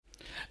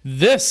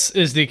This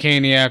is the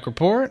Caniac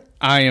Report.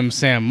 I am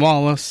Sam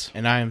Wallace.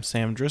 And I am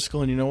Sam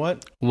Driscoll, and you know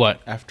what? What?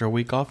 After a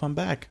week off, I'm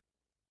back.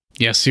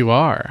 Yes, you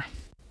are.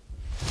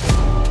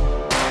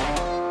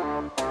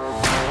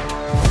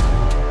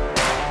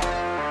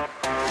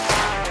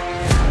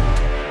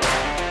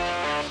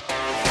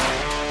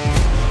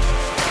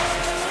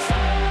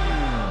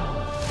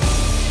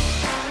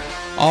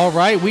 All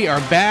right, we are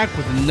back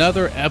with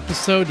another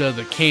episode of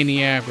the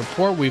Caniac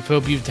Report. We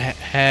hope you've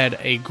had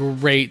a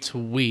great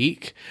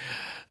week.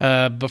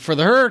 But for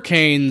the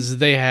Hurricanes,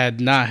 they had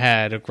not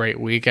had a great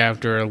week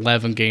after an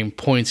 11-game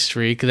point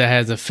streak that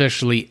has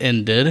officially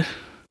ended.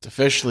 It's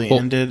officially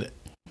ended,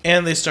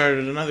 and they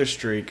started another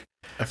streak,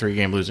 a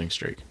 3-game losing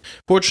streak.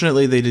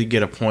 Fortunately, they did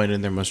get a point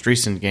in their most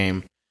recent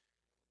game,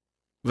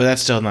 but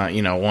that's still not,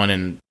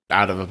 one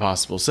out of a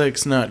possible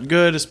 6. Not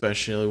good,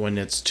 especially when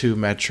it's 2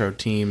 Metro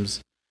teams.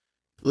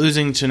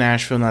 Losing to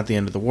Nashville, not the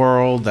end of the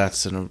world.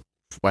 That's a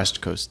West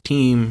Coast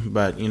team,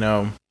 but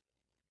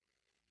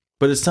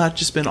it's not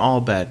just been all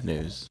bad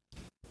news.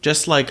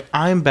 Just like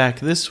I'm back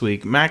this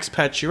week, Max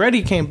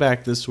Pacioretty came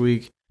back this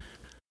week,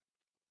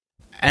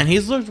 and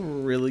he's looked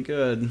really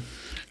good.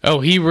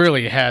 Oh, he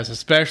really has,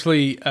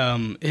 especially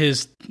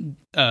his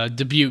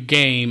debut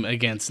game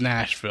against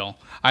Nashville.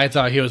 I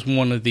thought he was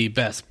one of the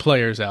best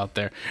players out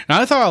there. And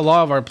I thought a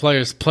lot of our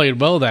players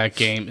played well that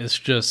game. It's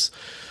just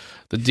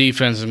the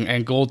defense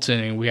and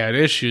goaltending we had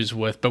issues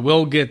with, but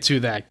we'll get to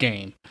that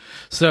game.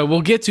 So we'll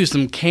get to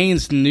some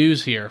Canes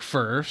news here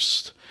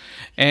first.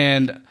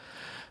 And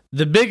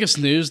the biggest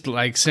news,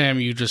 like Sam,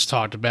 you just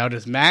talked about,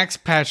 is Max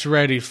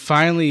Pacioretty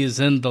finally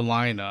is in the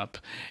lineup.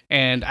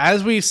 And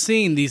as we've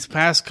seen these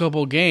past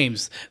couple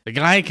games, the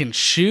guy can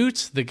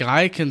shoot, the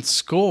guy can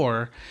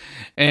score,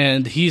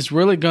 and he's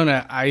really going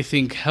to, I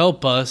think,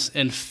 help us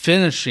in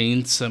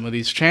finishing some of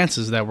these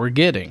chances that we're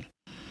getting.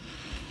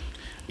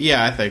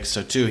 Yeah, I think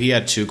so too. He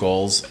had 2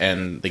 goals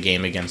in the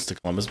game against the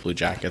Columbus Blue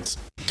Jackets.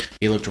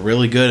 He looked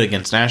really good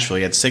against Nashville.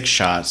 He had 6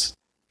 shots.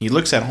 He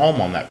looks at home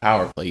on that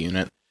power play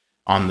unit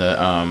on the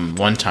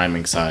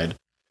one-timing side.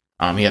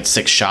 He had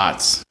 6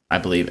 shots, I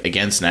believe,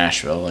 against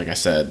Nashville, like I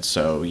said.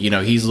 So,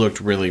 he's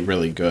looked really,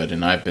 really good,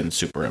 and I've been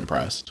super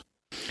impressed.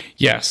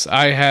 Yes,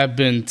 I have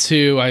been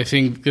too. I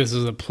think this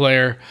is a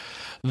player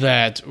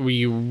that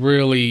we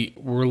really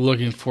were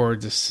looking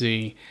forward to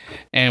see,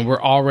 and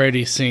we're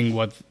already seeing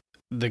what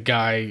the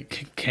guy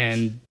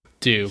can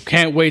do.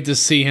 Can't wait to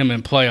see him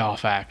in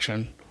playoff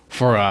action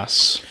for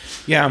us.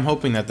 Yeah, I'm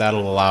hoping that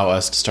that'll allow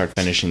us to start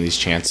finishing these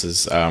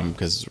chances,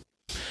 because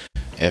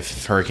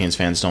if Hurricanes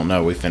fans don't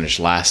know, we finished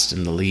last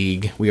in the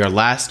league. We are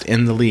last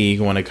in the league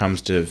when it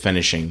comes to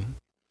finishing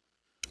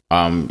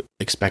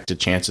expected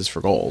chances for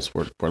goals.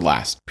 We're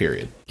last,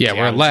 period. Yeah,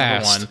 we're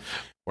last.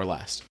 We're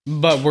last.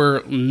 But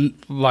we're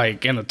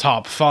like in the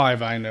top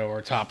 5, I know,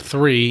 or top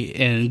 3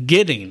 in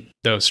getting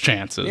those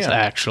chances,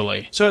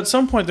 actually. So at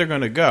some point they're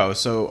going to go.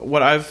 So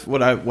what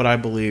I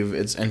believe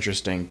is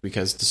interesting,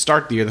 because to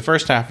start the year, the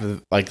first half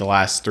of the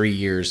last 3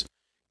 years,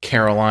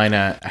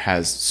 Carolina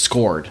has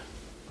scored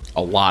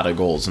a lot of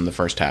goals in the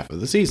first half of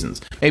the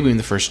seasons. Maybe in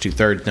the first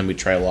 2/3, then we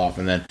trail off,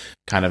 and then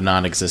kind of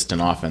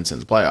non-existent offense in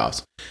the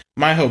playoffs.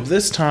 My hope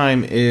this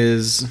time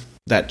is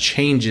that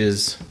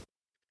changes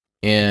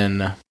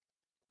in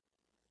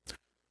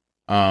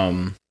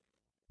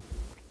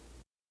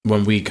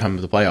when we come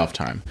to the playoff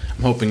time.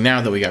 I'm hoping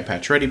now that we got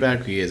Pacioretty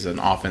back, he is an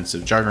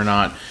offensive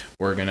juggernaut,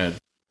 we're going to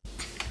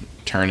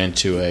turn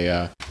into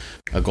a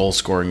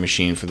goal-scoring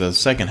machine for the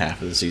second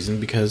half of the season,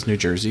 because New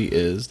Jersey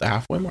is the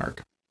halfway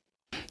mark.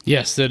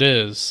 Yes, it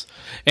is.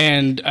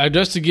 And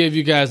just to give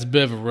you guys a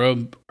bit of a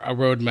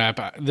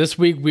roadmap, this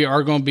week we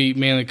are going to be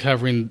mainly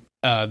covering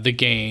the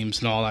games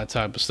and all that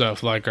type of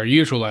stuff, like our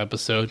usual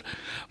episode.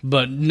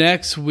 But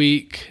next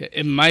week,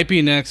 it might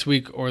be next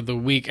week or the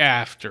week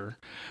after,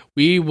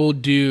 we will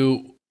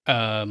do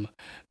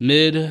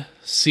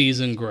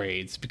mid-season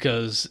grades.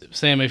 Because,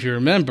 Sam, if you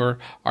remember,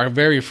 our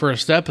very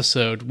first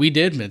episode, we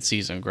did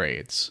mid-season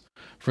grades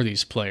for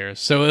these players.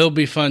 So it'll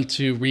be fun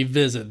to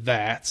revisit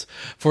that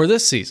for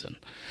this season.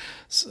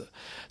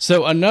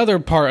 So another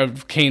part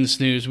of Canes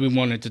news we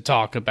wanted to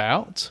talk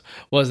about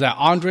was that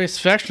Andrei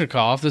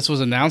Svechnikov, this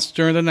was announced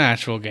during the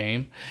Nashville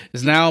game,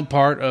 is now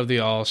part of the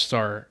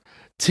All-Star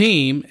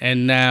team,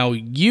 and now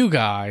you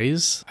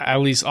guys,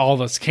 at least all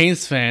of us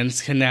Canes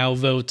fans, can now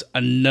vote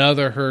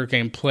another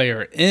Hurricane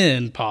player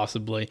in,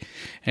 possibly.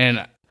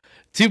 And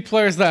 2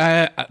 players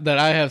that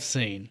I have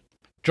seen,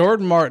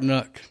 Jordan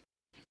Martinook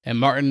and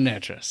Martin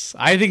Necas.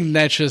 I think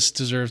Necas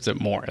deserves it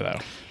more, though.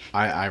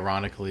 I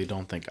ironically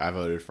don't think I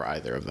voted for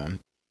either of them.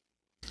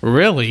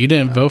 Really? You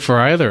didn't vote for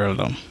either of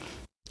them?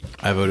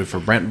 I voted for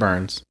Brent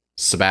Burns,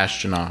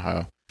 Sebastian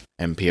Aho,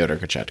 and Pyotr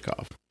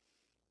Kochetkov.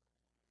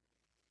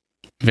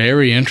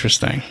 Very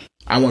interesting.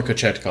 I want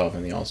Kochetkov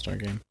in the All-Star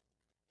game.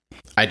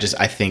 I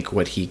think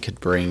what he could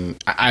bring,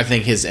 I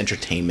think his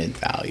entertainment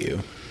value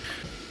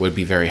would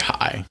be very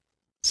high.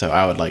 So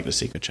I would like to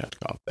see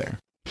Kochetkov there.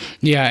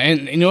 Yeah,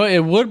 and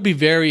it would be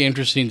very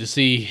interesting to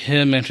see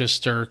him and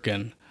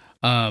Shesterkin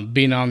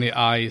being on the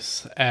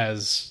ice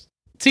as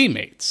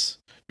teammates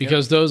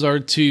because those are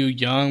two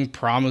young,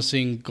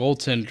 promising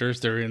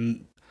goaltenders. They're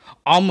in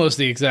almost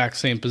the exact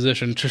same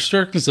position.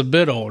 Shesterkin's a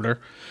bit older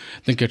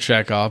than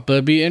Kochetkov, but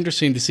it'd be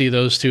interesting to see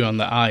those two on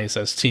the ice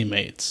as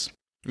teammates.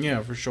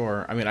 Yeah, for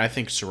sure. I mean, I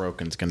think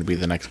Sorokin's going to be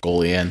the next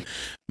goalie in,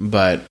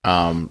 but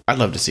I'd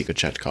love to see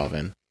Kochetkov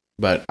in.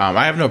 But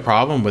I have no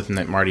problem with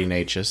Marty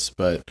Necas,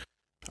 but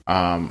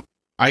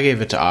I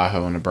gave it to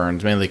Aho and to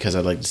Burns, mainly because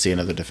I'd like to see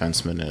another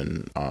defenseman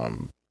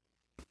and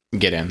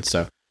get in.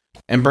 So,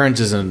 and Burns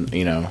isn't,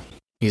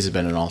 he's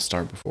been an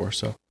all-star before,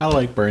 so I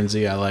like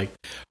Burnsy, I like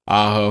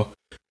Aho,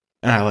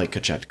 and I like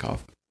Kochetkov.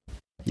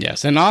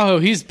 Yes, and Aho,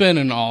 he's been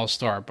an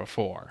all-star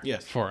before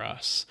for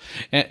us.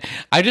 And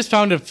I just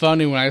found it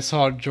funny when I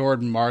saw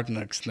Jordan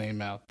Martinook's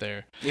name out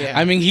there. Yeah.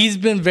 I mean, he's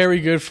been very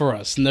good for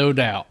us, no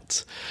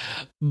doubt.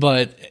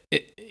 But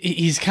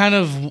he's kind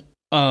of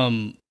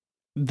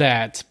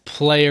that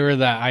player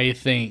that I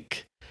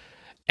think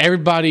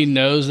everybody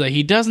knows that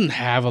he doesn't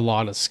have a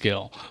lot of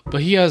skill,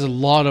 but he has a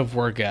lot of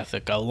work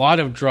ethic, a lot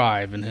of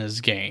drive in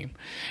his game.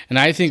 And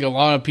I think a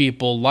lot of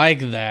people like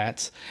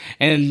that.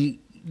 And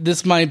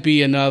this might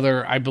be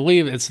another, I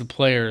believe it's the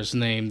player's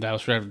name that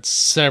was drafted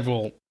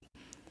several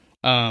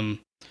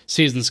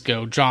seasons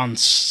ago, John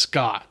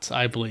Scott,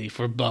 I believe,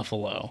 for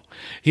Buffalo.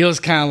 He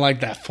was kind of like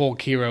that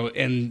folk hero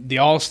in the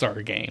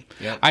All-Star game.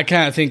 Yep. I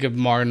kind of think of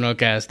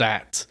Martinook as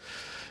that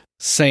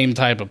same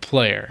type of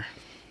player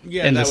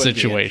in the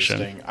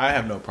situation. I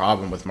have no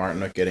problem with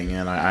Martinook getting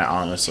in. I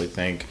honestly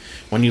think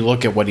when you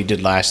look at what he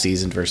did last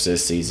season versus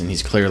this season,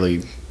 he's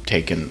clearly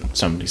taken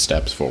so many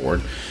steps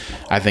forward.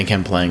 I think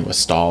him playing with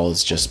Stahl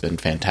has just been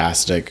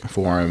fantastic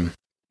for him,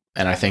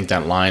 and I think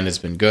that line has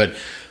been good.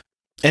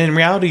 And in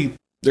reality,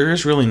 there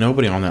is really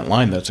nobody on that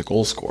line that's a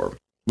goal scorer,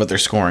 but they're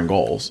scoring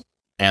goals,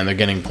 and they're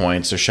getting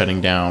points, they're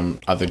shutting down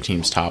other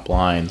teams' top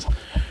lines.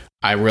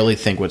 I really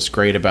think what's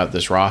great about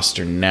this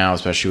roster now,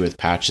 especially with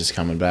Patches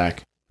coming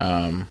back,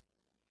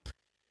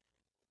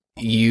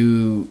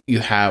 you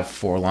have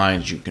four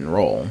lines you can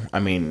roll. I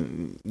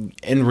mean,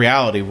 in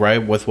reality,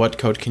 right, with what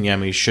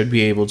Kotkaniemi should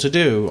be able to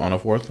do on a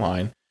fourth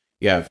line,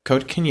 you have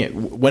Kotkaniemi,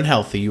 when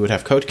healthy, you would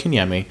have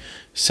Kotkaniemi,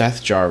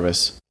 Seth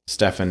Jarvis,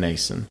 Stefan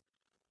Noesen.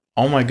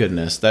 Oh my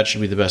goodness, that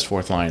should be the best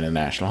fourth line in the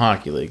National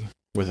Hockey League.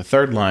 With a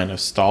third line of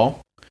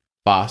Stahl,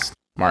 Bost,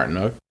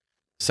 Martinook,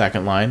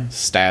 second line,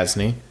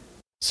 Stastny,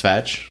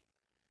 Svech,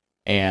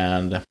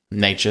 and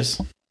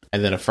Necas,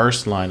 and then a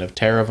first line of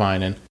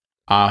Teravainen,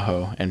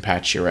 Aho, and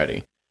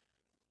Pacioretty.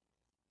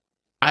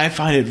 I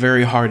find it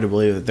very hard to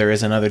believe that there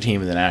is another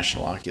team in the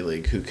National Hockey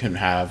League who can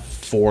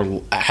have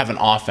an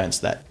offense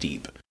that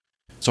deep.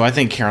 So I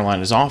think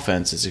Carolina's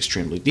offense is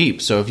extremely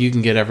deep. So if you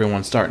can get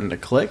everyone starting to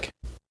click,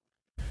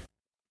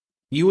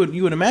 you would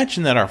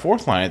imagine that our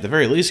fourth line, at the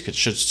very least,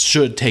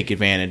 should take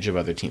advantage of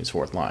other teams'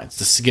 fourth lines.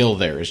 The skill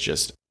there is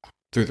just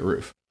through the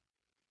roof.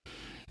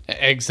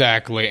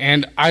 Exactly.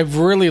 And I've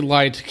really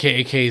liked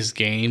KK's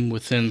game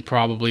within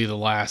probably the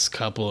last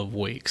couple of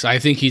weeks. I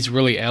think he's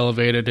really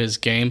elevated his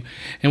game.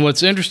 And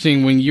what's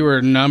interesting, when you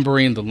were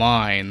numbering the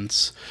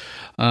lines,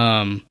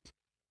 Brendan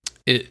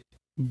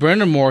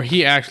Moore,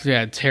 he actually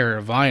had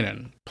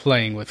Teravainen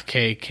playing with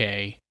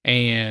KK,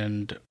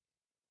 and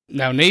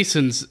now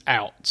Nason's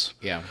out.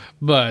 Yeah.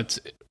 But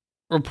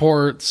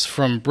reports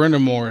from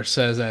Brendan Moore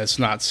says that it's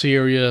not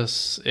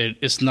serious,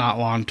 it's not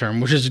long-term,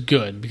 which is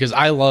good, because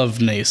I love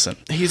Nason.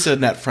 He's a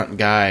net front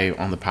guy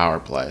on the power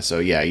play, so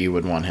yeah, you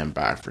would want him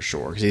back for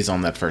sure, because he's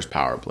on that first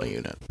power play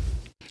unit.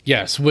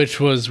 Yes, which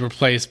was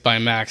replaced by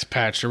Max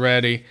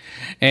Pacioretty.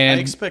 And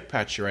I expect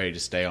Pacioretty to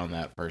stay on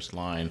that first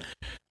line.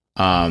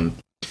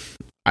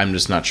 I'm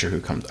just not sure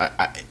who comes.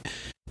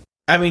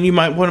 I mean, you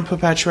might want to put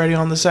Pacioretty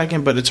on the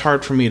second, but it's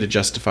hard for me to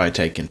justify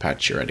taking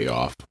Pacioretty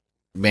off,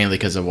 mainly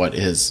because of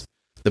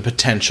the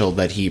potential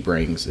that he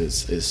brings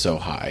is so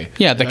high.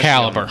 Yeah, the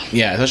caliber.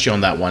 Especially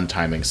on that one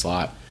timing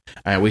slot.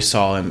 We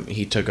saw him.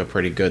 He took a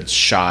pretty good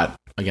shot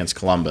against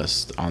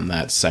Columbus on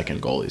that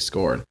second goal he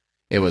scored.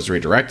 It was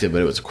redirected,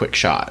 but it was a quick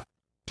shot.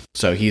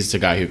 So he's the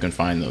guy who can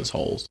find those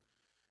holes.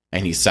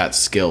 And he's that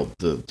skilled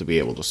to be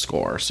able to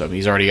score. So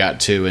he's already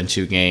got 2 in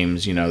 2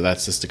 games.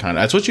 That's just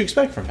that's what you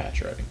expect from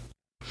Pacioretty.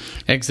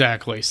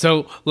 Exactly.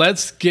 So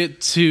let's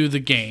get to the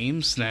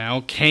games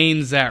now.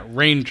 Canes at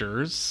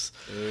Rangers.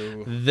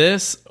 Ooh.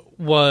 This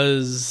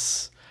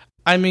was,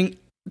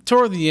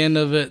 toward the end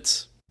of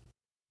it,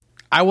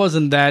 I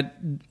wasn't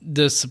that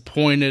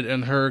disappointed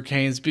in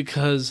Hurricanes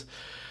because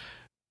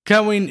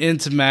coming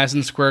into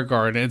Madison Square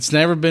Garden, it's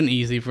never been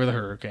easy for the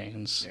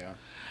Hurricanes. Yeah.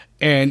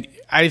 And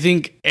I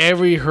think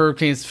every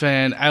Hurricanes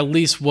fan at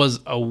least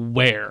was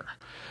aware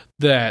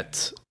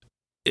that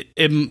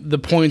the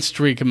point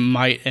streak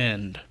might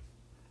end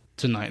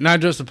tonight. Not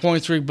just the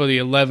point streak, but the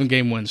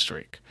 11-game win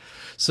streak.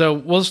 So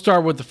we'll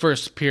start with the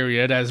first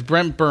period as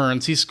Brent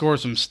Burns, he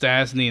scores from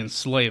Stastny and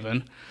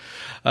Slavin.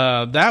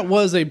 That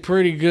was a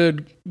pretty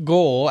good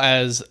goal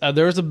as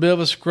there was a bit of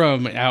a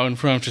scrum out in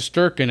front of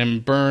Shesterkin,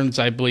 and Burns,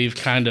 I believe,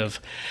 kind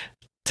of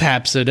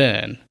taps it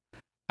in.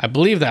 I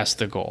believe that's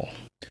the goal.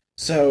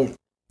 So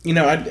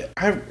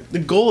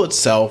the goal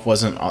itself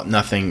wasn't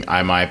nothing,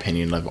 in my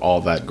opinion, of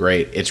all that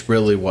great. It's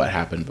really what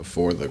happened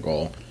before the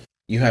goal.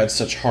 You had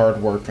such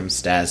hard work from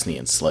Stastny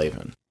and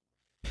Slavin.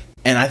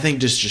 And I think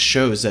this just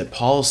shows that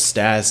Paul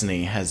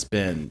Stastny has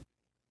been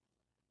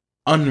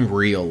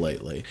unreal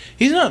lately.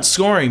 He's not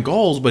scoring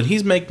goals, but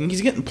he's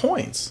getting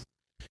points.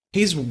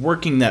 He's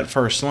working that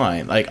first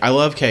line. Like, I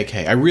love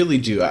KK. I really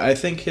do. I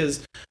think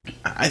his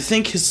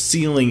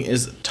ceiling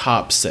is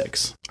top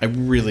 6. I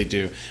really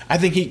do. I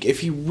think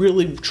if he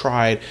really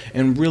tried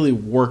and really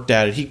worked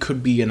at it, he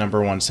could be a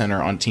number 1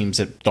 center on teams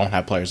that don't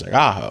have players like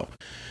Aho.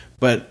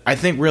 But I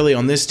think really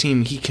on this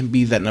team, he can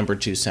be that number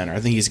 2 center. I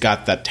think he's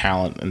got that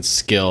talent and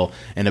skill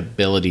and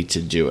ability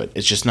to do it.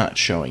 It's just not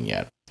showing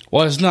yet.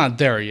 Well, it's not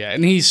there yet.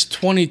 And he's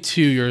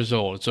 22 years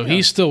old, so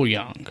he's still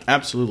young.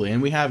 Absolutely.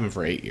 And we have him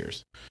for 8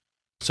 years.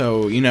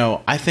 So,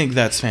 I think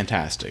that's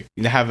fantastic.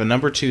 To have a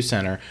number 2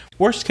 center,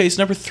 worst case,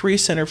 number 3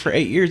 center for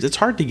 8 years. It's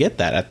hard to get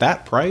that at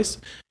that price,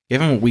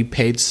 given what we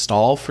paid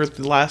Stahl for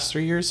the last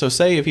 3 years. So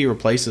say if he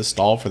replaces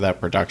Stahl for that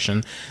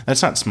production,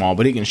 that's not small,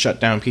 but he can shut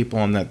down people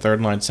on that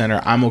third line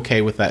center. I'm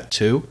okay with that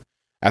too,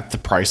 at the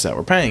price that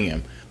we're paying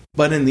him.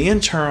 But in the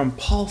interim,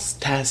 Paul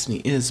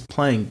Stastny is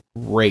playing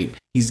great.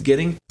 He's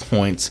getting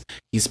points.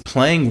 He's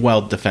playing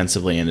well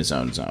defensively in his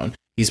own zone.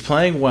 He's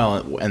playing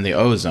well in the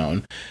O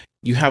zone.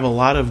 You have a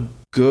lot of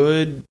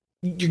good...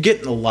 You're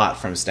getting a lot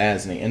from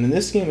Stastny. And in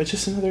this game, it's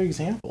just another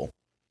example.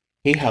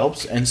 He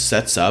helps and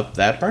sets up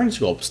that Burns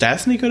goal.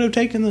 Stastny could have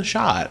taken the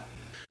shot.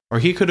 Or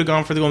he could have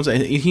gone for the goal.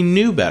 He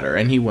knew better.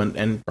 And he went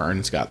and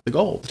Burns got the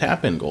goal. The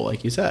tap-in goal,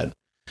 like you said.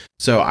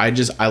 So I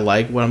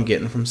like what I'm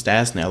getting from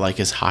Stastny. I like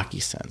his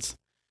hockey sense.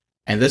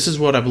 And this is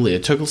what I believe.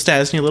 It took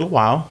Stastny a little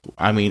while.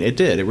 I mean, it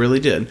did. It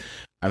really did.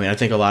 I mean, I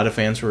think a lot of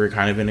fans were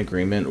kind of in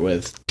agreement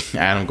with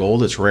Adam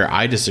Gold. It's rare.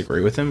 I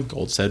disagree with him.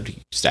 Gold said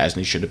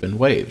Stastny should have been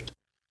waived.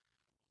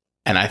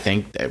 And I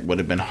think it would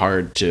have been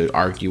hard to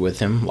argue with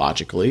him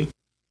logically.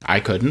 I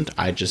couldn't.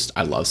 I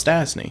love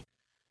Stastny.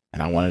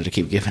 And I wanted to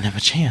keep giving him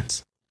a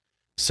chance.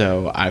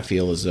 So I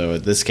feel as though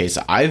in this case,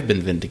 I've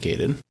been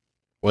vindicated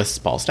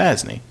with Paul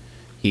Stastny.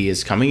 He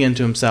is coming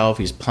into himself.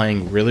 He's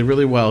playing really,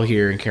 really well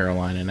here in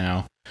Carolina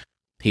now.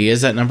 He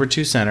is at number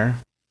 2 center.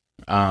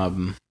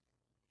 I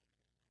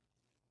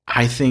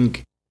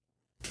think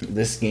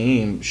this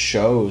game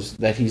shows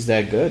that he's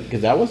that good,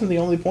 because that wasn't the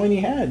only point he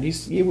had. He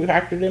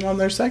factored in on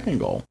their second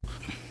goal.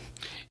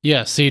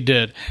 Yes, he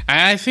did.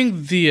 I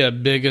think the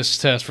biggest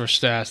test for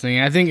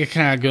Stastny, I think it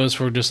kind of goes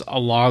for just a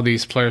lot of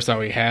these players that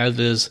we had,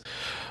 is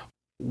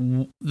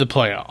the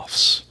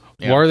playoffs.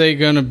 Yeah. What are they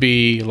going to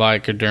be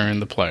like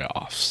during the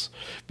playoffs?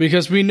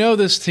 Because we know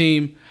this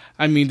team,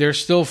 I mean, they're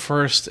still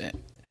first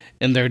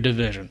in their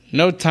division.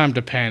 No time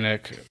to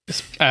panic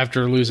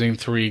after losing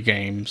 3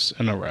 games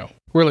in a row.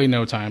 Really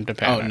no time to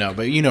panic. Oh, no,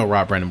 but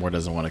Rob Brandamore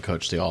doesn't want to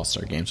coach the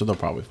All-Star game, so they'll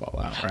probably fall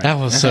out, right? That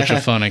was such a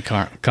funny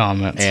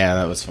comment. Yeah,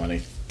 that was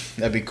funny.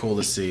 That'd be cool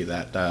to see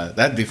that.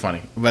 That'd be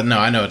funny. But no,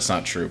 I know it's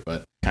not true,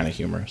 but kind of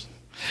humorous.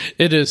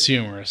 It is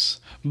humorous,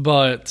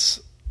 but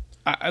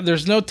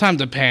there's no time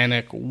to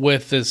panic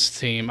with this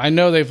team. I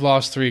know they've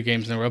lost 3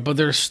 games in a row, but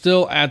they're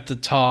still at the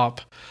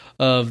top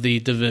of the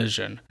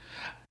division.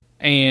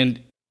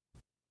 And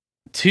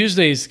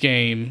Tuesday's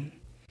game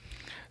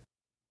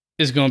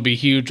is going to be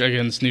huge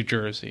against New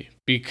Jersey,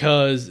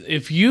 because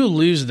if you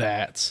lose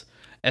that,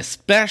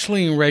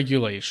 especially in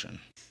regulation,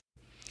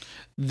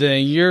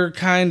 then you're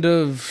kind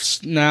of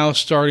now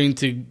starting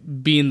to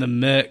be in the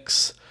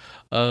mix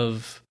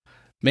of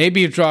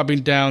maybe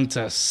dropping down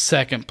to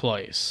second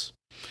place.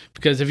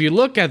 Because if you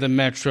look at the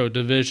Metro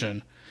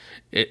Division,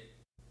 it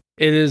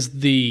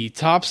is the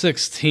top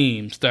 6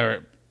 teams that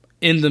are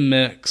in the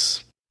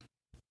mix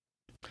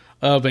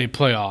of a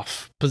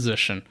playoff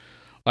position.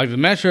 Like, the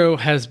Metro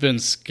has been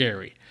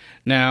scary.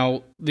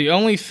 Now, the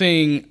only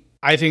thing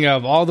I think out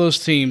of all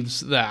those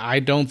teams that I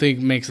don't think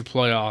makes a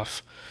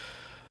playoff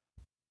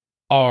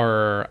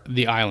are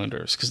the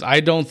Islanders, because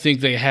I don't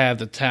think they have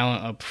the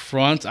talent up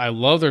front. I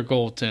love their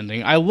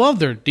goaltending. I love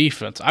their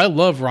defense. I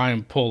love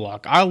Ryan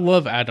Pollock. I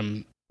love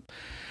Adam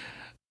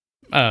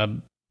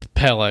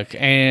Pelech.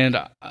 And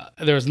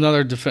there's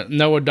another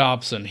Noah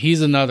Dobson.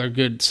 He's another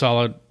good,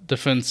 solid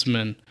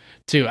defenseman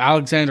too.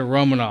 Alexander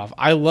Romanov.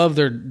 I love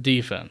their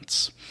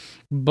defense,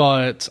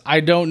 but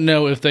I don't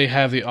know if they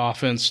have the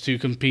offense to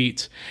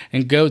compete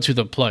and go to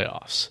the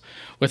playoffs.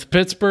 With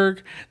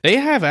Pittsburgh, they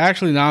have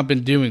actually not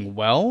been doing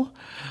well,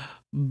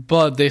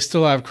 but they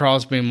still have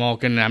Crosby and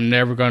Malkin, and I'm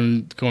never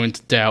going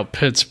to doubt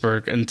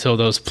Pittsburgh until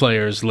those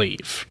players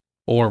leave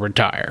or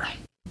retire.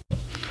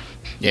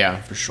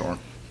 Yeah, for sure.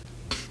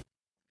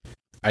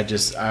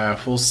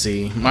 We'll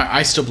see.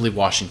 I still believe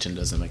Washington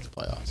doesn't make the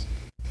playoffs.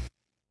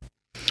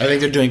 I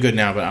think they're doing good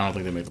now, but I don't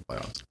think they make the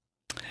playoffs.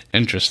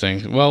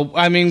 Interesting. Well,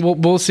 I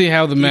mean, we'll see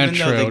how the Metro...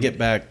 Even though they get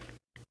back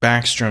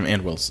Backstrom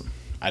and Wilson,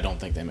 I don't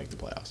think they make the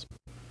playoffs.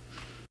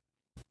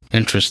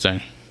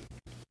 Interesting.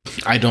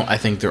 I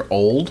think they're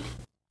old.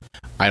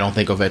 I don't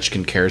think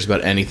Ovechkin cares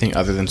about anything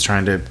other than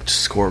trying to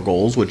score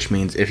goals, which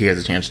means if he has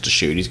a chance to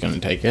shoot, he's going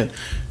to take it.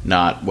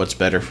 Not what's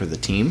better for the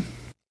team.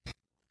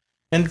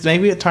 And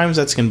maybe at times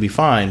that's going to be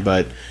fine,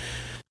 but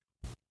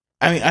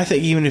I mean, I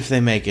think even if they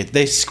make it,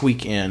 they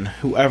squeak in.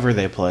 Whoever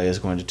they play is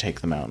going to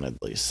take them out in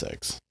at least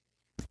 6.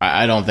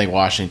 I don't think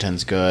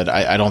Washington's good.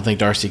 I don't think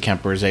Darcy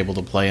Kemper is able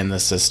to play in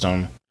this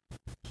system.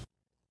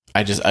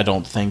 I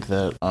don't think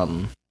that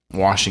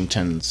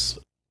Washington's...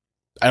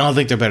 I don't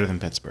think they're better than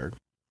Pittsburgh.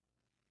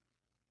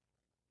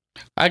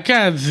 I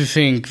kind of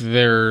think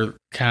they're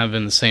kind of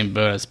in the same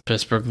boat as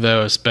Pittsburgh,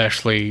 though,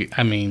 especially,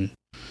 I mean,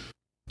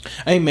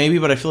 maybe,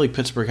 but I feel like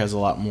Pittsburgh has a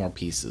lot more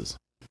pieces.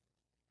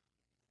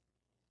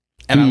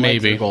 And I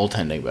like their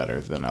goaltending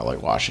better than I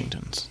like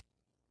Washington's.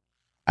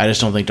 I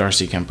just don't think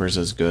Darcy Kemper's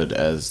as good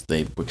as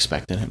they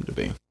expected him to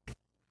be.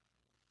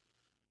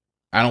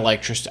 I don't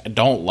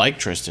like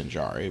Tristan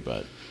Jarry,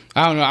 but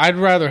I don't know. I'd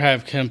rather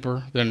have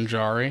Kemper than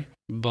Jarry,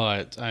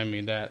 but I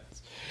mean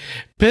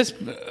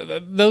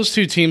those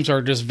two teams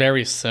are just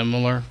very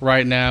similar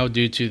right now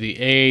due to the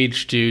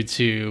age, due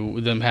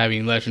to them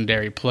having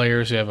legendary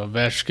players. You have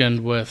Ovechkin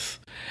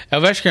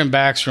and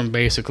Backstrom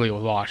basically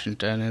with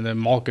Washington, and then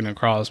Malkin and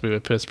Crosby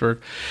with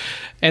Pittsburgh,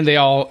 and they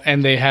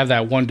have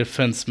that one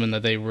defenseman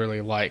that they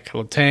really like,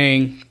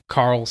 Letang,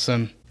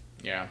 Carlson.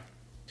 Yeah,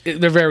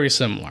 they're very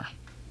similar.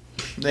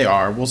 They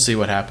are. We'll see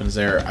what happens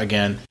there.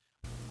 Again,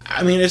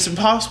 I mean, it's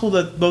impossible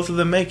that both of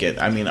them make it.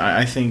 I mean,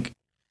 I think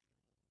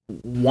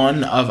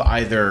one of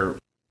either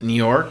New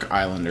York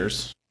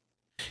Islanders.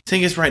 The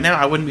thing is, right now,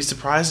 I wouldn't be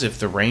surprised if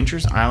the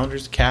Rangers,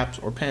 Islanders, Caps,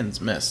 or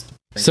Pens missed.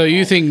 So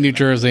you think New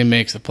Jersey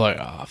makes the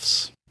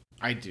playoffs?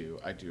 I do.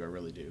 I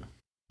really do.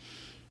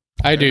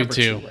 I do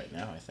too. Right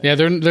now, I think. Yeah,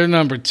 they're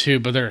number 2,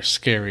 but they're a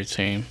scary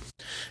team.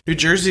 New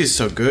Jersey is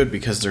so good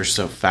because they're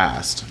so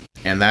fast,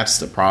 and that's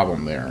the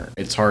problem there.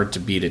 It's hard to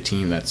beat a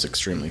team that's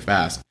extremely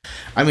fast.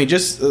 I mean,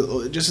 just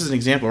as an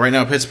example, right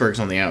now Pittsburgh's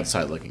on the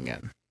outside looking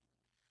in.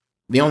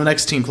 The only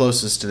next team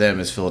closest to them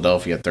is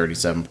Philadelphia at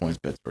 37 points.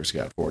 Pittsburgh's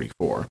got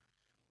 44.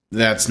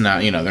 That's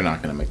not, they're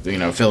not going to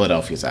make,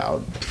 Philadelphia's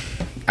out,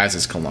 as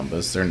is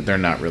Columbus. They're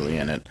not really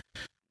in it.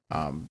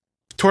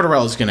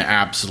 Tortorella's going to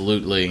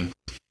absolutely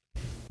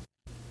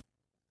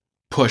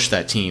push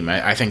that team.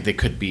 I think they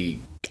could be.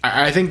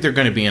 I think they're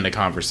going to be in a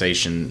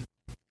conversation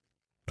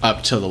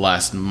up till the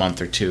last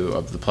month or two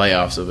of the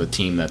playoffs of a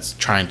team that's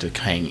trying to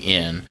hang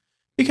in,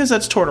 because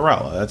that's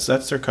Tortorella.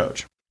 That's their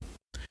coach.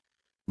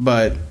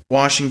 But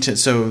Washington,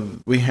 so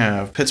we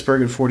have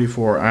Pittsburgh at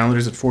 44,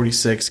 Islanders at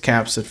 46,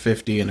 Caps at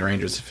 50, and the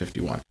Rangers at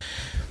 51.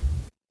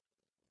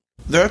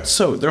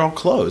 They're all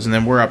close, and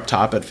then we're up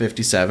top at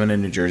 57,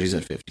 and New Jersey's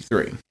at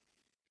 53.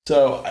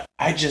 So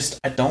I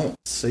don't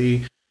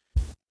see.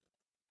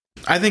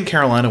 I think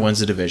Carolina wins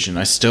the division.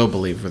 I still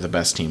believe we're the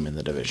best team in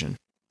the division.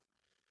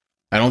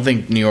 I don't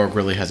think New York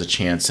really has a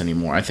chance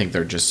anymore. I think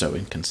they're just so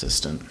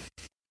inconsistent.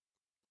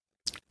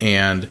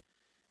 And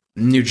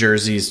New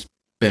Jersey's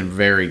been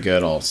very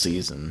good all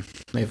season.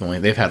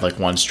 They've had like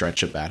one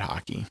stretch of bad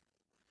hockey,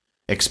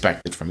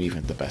 expected from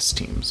even the best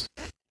teams.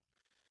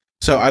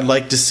 So I'd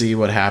like to see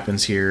what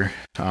happens here.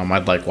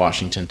 I'd like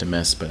Washington to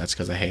miss, but that's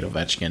because I hate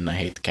Ovechkin, I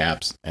hate the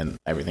Caps, and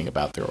everything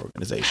about their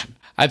organization.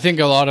 I think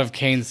a lot of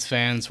Canes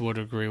fans would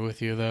agree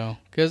with you, though.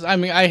 Because, I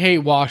mean, I hate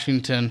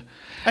Washington.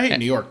 I hate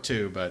New York,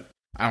 too, but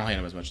I don't hate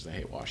them as much as I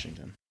hate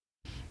Washington.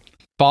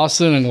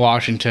 Boston and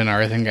Washington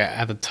are, I think,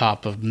 at the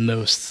top of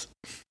most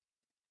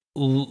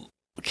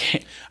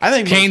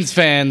Canes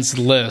fans'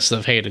 list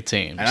of hated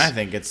teams. And I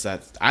think it's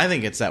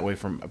that way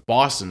from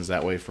Boston's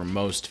that way for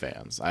most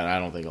fans. I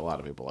don't think a lot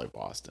of people like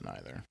Boston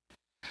either.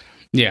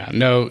 Yeah,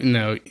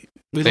 no.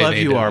 We love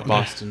you, our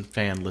Boston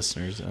fan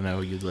listeners. I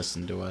know you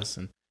listen to us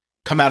and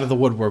come out of the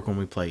woodwork when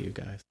we play you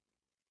guys.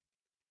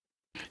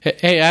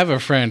 Hey, I have a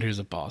friend who's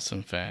a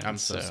Boston fan. I'm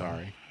so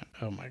sorry.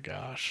 Oh my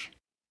gosh.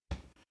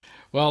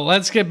 Well,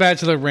 let's get back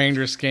to the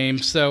Rangers game.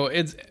 So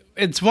it's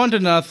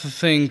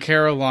 1-0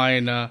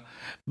 Carolina,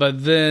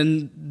 but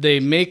then they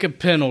make a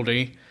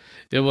penalty.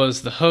 It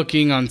was the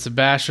hooking on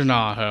Sebastian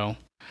Aho,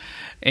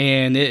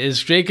 and it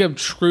is Jacob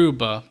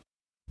Trouba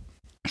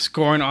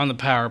scoring on the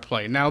power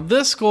play. Now,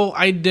 this goal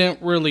I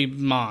didn't really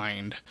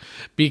mind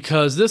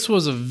because this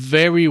was a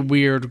very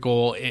weird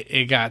goal.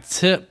 It got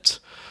tipped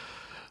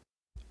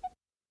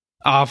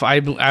off. I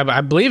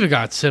believe it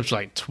got tipped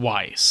like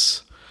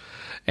twice,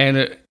 and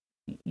it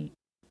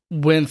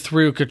went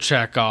through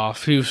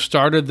Kochetkov, who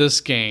started this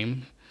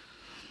game,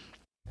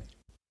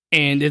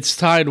 and it's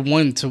tied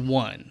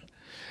 1-1.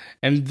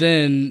 And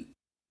then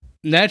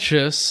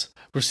Necas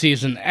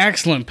receives an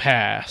excellent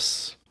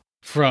pass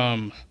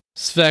from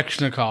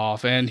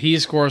Svechnikov, and he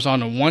scores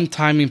on a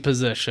one-timing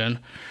position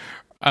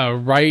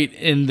right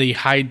in the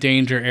high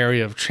danger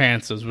area of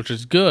chances, which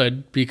is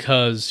good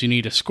because you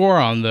need to score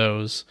on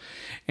those,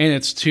 and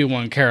it's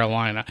 2-1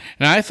 Carolina.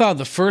 And I thought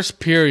the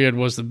first period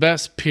was the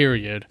best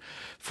period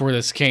for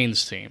this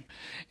Canes team.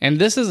 And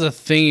this is a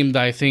theme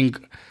that I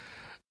think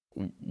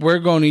we're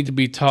going to need to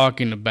be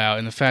talking about,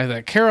 in the fact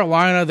that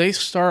Carolina, they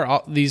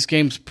start these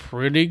games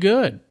pretty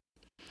good.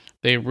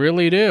 They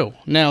really do.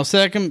 Now,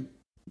 second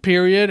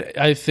period,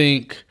 I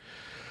think,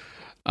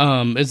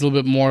 is a little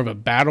bit more of a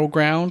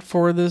battleground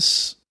for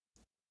this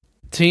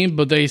team,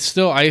 but they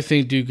still, I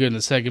think, do good in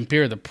the second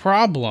period. The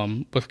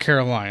problem with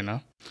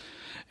Carolina,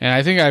 and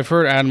I think I've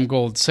heard Adam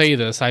Gold say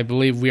this, I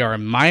believe we are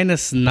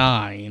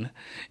 -9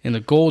 in the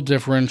goal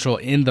differential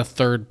in the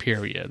third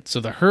period. So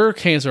the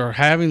Hurricanes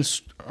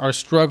are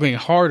struggling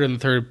hard in the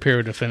third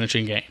period of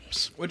finishing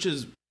games, which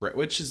is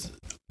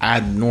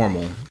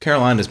abnormal.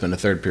 Carolina's been a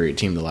third period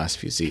team the last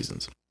few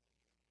seasons.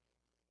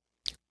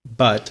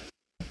 But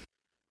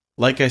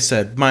like I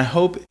said, my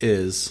hope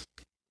is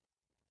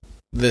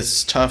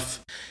this tough,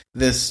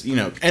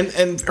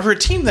 and for a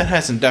team that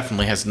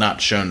has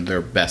not shown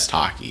their best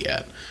hockey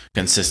yet,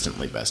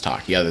 consistently best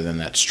hockey, other than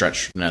that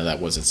stretch. No, that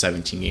was a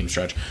 17-game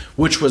stretch,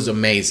 which was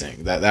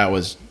amazing. That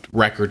was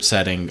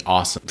record-setting,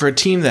 awesome. For a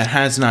team that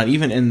has not,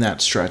 even in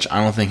that stretch,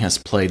 I don't think has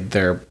played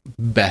their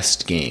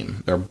best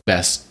game, their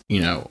best,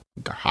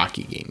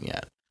 hockey game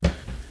yet.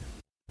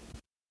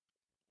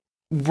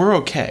 We're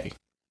okay.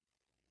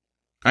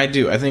 I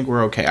think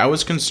we're okay. I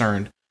was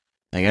concerned.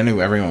 I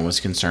knew everyone was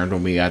concerned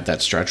when we had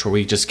that stretch where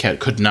we just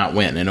could not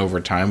win in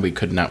overtime. We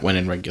could not win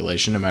in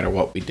regulation no matter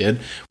what we did.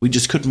 We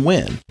just couldn't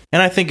win.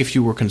 And I think if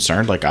you were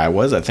concerned like I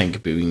was, I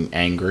think being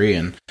angry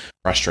and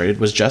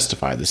frustrated was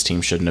justified. This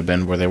team shouldn't have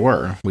been where they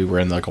were. We were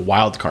in like a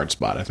wild card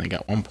spot, I think,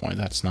 at one point.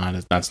 That's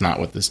not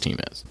what this team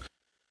is.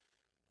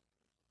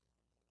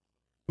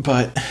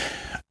 But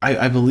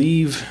I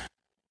believe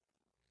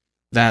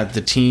that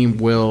the team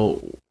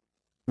will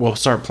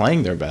start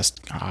playing their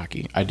best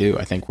hockey. I do.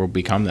 I think we'll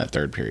become that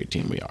third period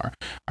team we are.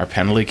 Our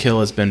penalty kill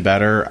has been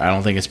better. I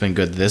don't think it's been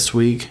good this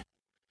week.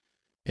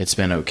 It's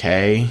been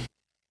okay.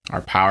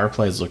 Our power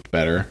plays looked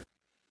better.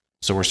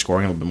 So we're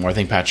scoring a little bit more. I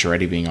think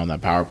Pacioretty being on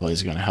that power play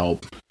is going to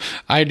help.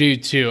 I do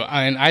too.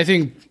 And I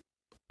think,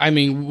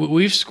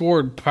 we've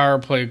scored power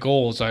play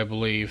goals, I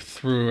believe,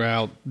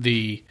 throughout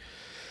the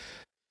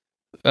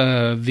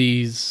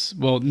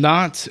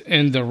not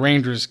in the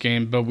Rangers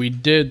game, but we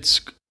did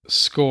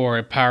score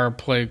a power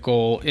play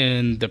goal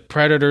in the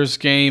Predators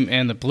game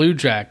and the Blue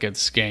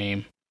Jackets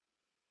game,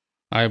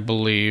 I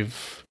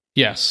believe.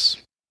 Yes,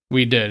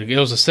 we did. It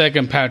was a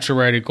second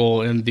Pacioretty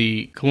goal in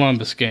the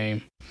Columbus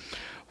game,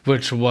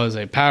 which was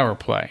a power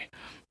play.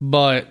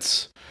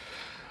 But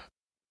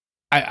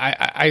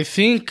I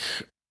think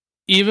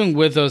even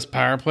with those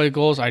power play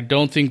goals, I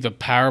don't think the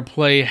power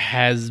play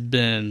has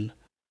been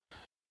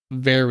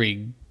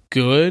very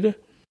good.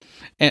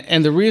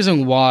 And the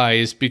reason why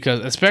is because,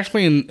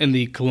 especially in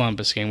the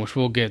Columbus game, which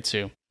we'll get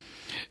to,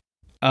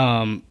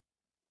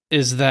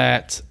 is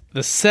that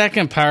the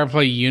second power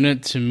play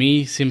unit, to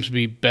me, seems to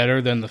be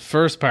better than the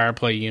first power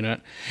play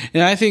unit.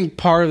 And I think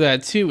part of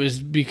that, too, is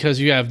because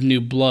you have new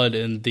blood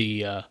in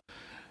the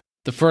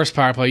first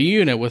power play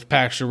unit with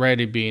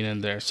Pacioretty being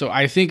in there. So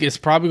I think it's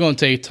probably going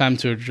to take time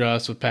to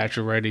adjust with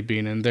Pacioretty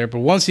being in there. But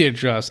once he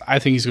adjusts, I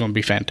think he's going to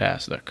be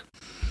fantastic.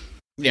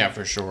 Yeah,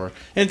 for sure.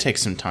 It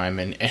takes some time,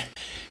 and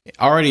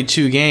already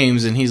 2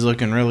 games, and he's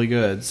looking really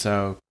good.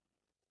 So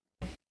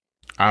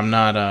I'm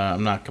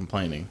not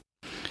complaining.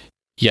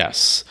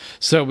 Yes.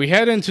 So we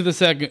head into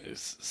the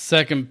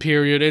second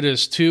period. It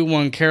is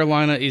 2-1.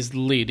 Carolina is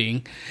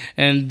leading,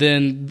 and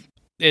then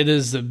it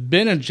is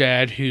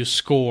Benajad who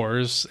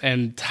scores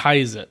and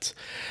ties it.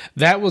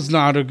 That was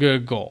not a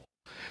good goal,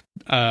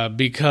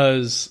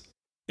 because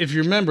if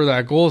you remember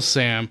that goal,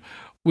 Sam,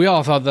 we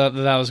all thought that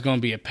was going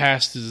to be a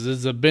pass to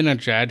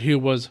Zibanejad, who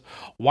was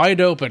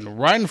wide open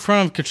right in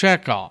front of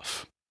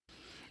Kochetkov.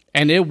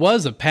 And it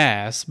was a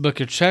pass, but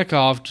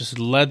Kochetkov just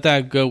let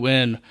that go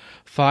in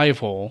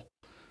 5-hole.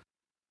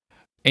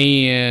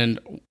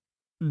 And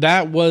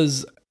that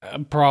was a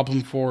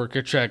problem for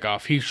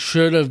Kochetkov. He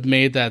should have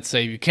made that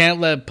save. You can't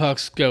let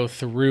pucks go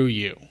through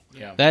you.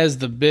 Yeah. That is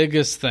the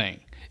biggest thing.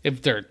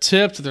 If they're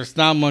tipped, there's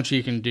not much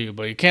you can do,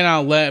 but you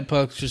cannot let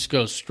pucks just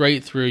go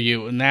straight through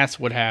you, and that's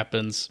what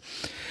happens.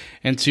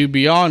 And to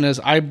be honest,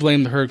 I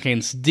blame the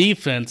Hurricanes'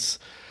 defense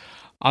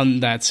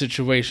on that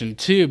situation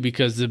too,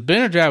 because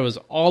Zibanejad was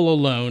all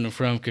alone in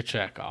front of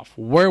Kochetkov.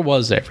 Where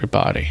was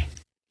everybody?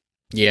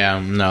 Yeah,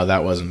 no,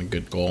 that wasn't a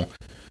good goal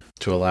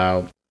to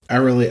allow. I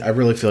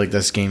really feel like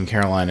this game,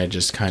 Carolina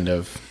just kind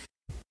of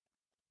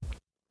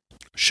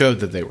showed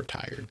that they were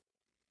tired.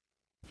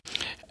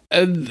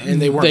 And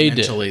they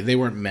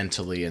weren't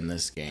mentally in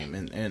this game,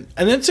 and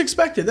it's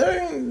expected.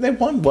 They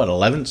won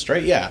 11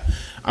 straight. Yeah,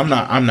 I'm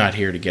not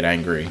here to get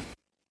angry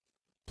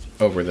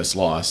over this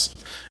loss,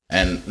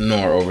 and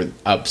nor over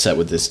upset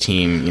with this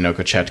team.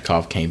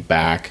 Kochetkov came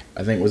back.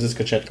 I think was this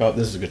Kochetkov.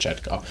 This is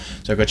Kochetkov.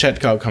 So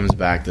Kochetkov comes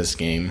back this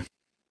game.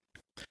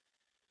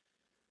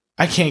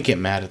 I can't get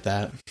mad at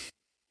that.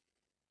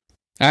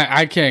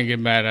 I can't get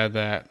mad at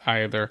that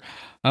either.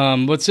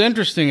 What's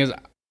interesting is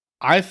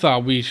I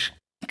thought we.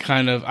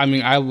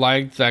 I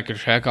liked that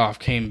Kochetkov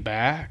came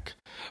back,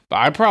 but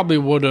I probably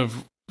would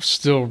have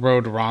still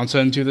rode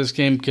Raanta into this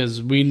game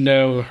because we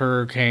know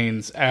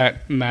Hurricanes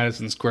at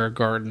Madison Square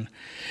Garden.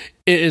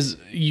 It is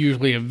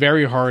usually a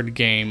very hard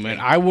game, and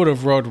I would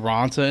have rode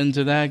Raanta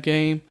into that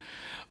game,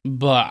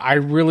 but I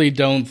really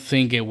don't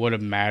think it would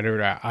have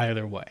mattered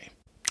either way.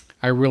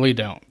 I really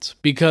don't.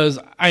 Because,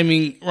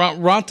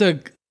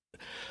 Raanta,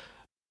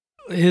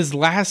 his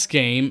last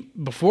game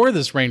before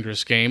this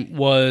Rangers game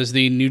was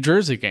the New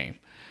Jersey game.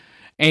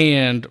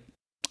 And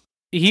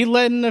he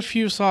let in a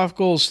few soft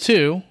goals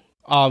too,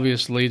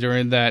 obviously,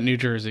 during that New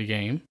Jersey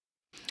game.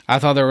 I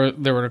thought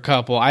there were a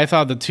couple. I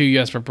thought the 2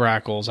 Jesper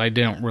Bratt goals I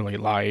didn't really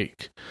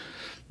like.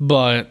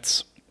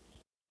 But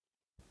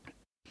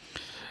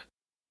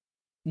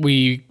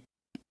we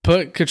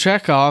put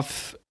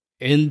Kochetkov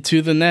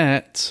into the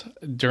net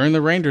during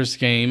the Rangers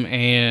game,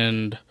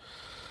 and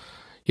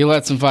he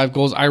let some 5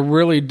 goals. I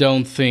really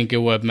don't think it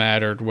would have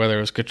mattered whether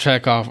it was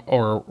Kochetkov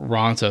or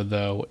Raanta,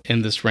 though,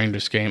 in this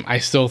Rangers game. I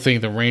still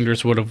think the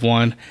Rangers would have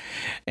won,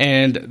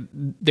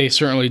 and they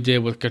certainly did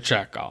with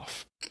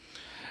Kochetkov.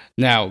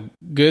 Now,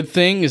 good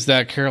thing is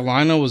that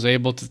Carolina was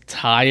able to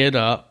tie it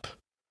up,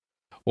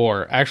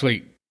 or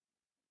actually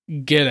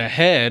get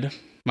ahead,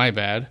 my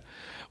bad,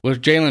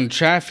 with Jalen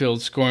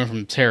Chatfield scoring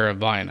from Tara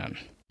Vinen.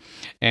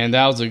 And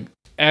that was an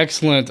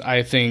excellent,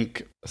 I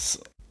think,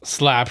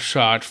 slap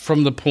shot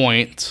from the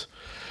point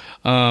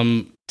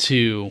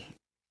to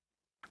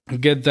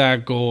get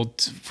that goal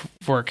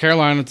for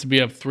Carolina to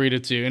be up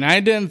 3-2. And I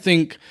didn't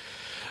think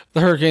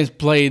the Hurricanes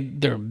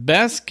played their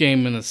best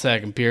game in the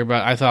second period,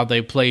 but I thought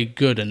they played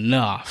good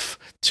enough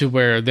to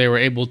where they were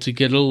able to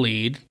get a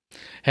lead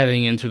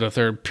heading into the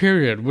third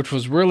period, which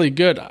was really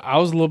good. I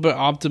was a little bit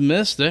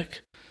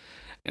optimistic.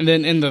 And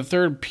then in the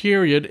third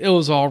period, it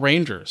was all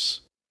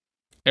Rangers.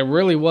 It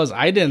really was.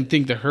 I didn't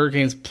think the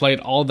Hurricanes played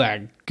all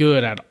that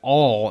good at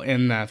all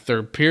in that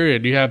third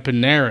period. You have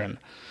Panarin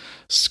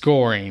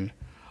scoring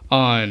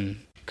on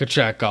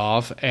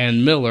Kochetkov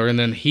and Miller, and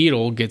then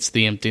Hedl gets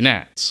the empty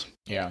nets.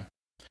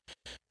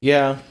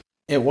 Yeah,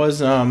 it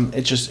was.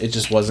 It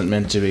just wasn't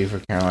meant to be for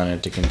Carolina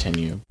to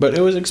continue. But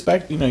it was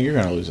expected. You're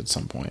going to lose at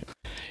some point.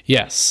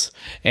 Yes,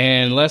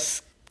 and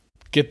let's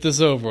get this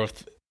over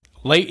with.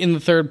 Late in the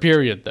third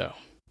period, though,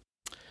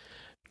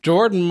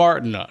 Jordan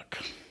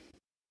Martinook.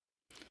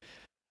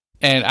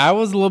 And I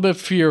was a little bit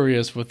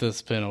furious with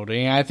this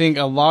penalty. I think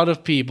a lot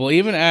of people,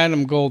 even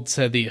Adam Gold,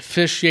 said the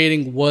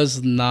officiating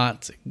was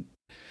not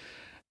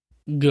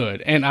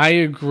good. And I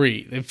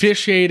agree. The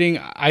officiating,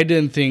 I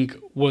didn't think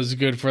was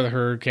good for the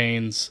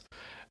Hurricanes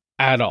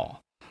at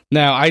all.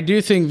 Now, I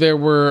do think there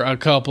were a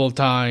couple of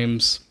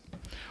times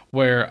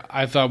where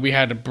I thought we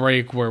had a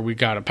break where we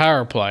got a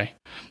power play.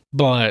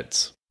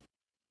 But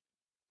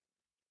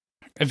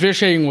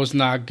officiating was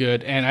not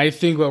good, and I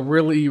think what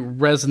really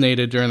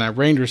resonated during that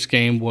Rangers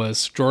game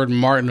was Jordan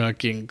Martinook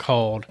getting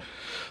called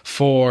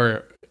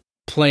for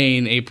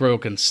playing a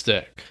broken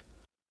stick.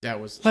 That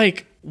was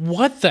like,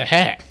 what the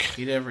heck?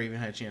 He never even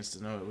had a chance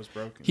to know it was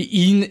broken.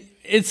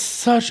 It's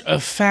such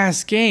a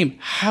fast game.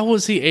 How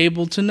was he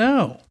able to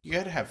know? You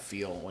got to have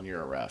feel when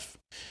you're a ref.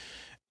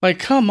 Like,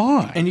 come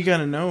on. And you got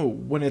to know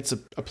when it's a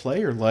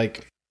player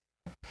like...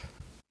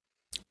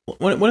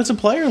 When it's a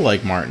player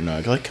like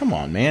Martinook, like, come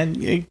on, man.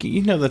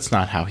 You know that's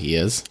not how he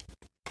is.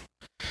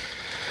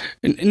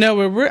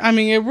 No,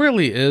 it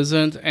really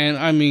isn't. And,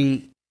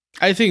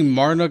 I think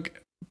Martinook,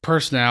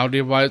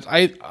 personality-wise,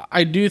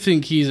 I do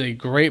think he's a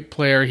great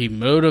player. He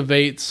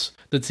motivates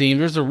the team.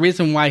 There's a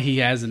reason why he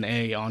has an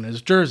A on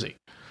his jersey.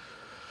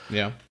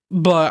 Yeah.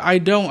 But I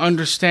don't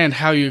understand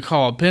how you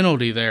call a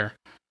penalty there.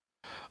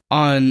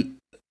 And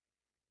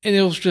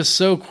it was just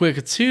so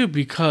quick, too,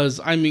 because,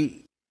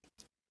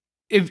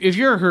 If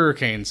you're a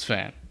Hurricanes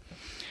fan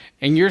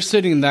and you're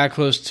sitting that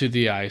close to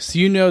the ice,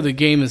 you know the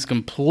game is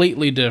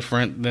completely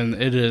different than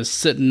it is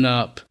sitting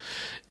up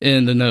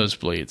in the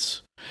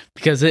nosebleeds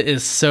because it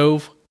is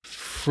so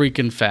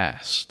freaking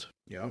fast.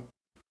 Yep.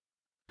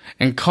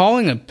 And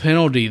calling a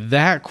penalty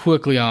that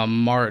quickly on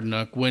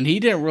Martinook when he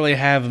didn't really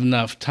have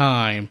enough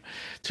time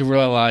to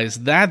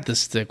realize that the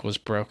stick was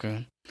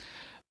broken,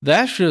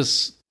 that's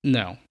just,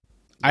 no.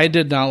 I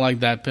did not like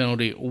that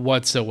penalty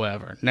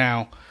whatsoever.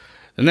 Now,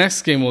 the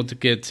next game we'll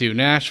get to,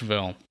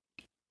 Nashville,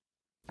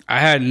 I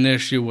had an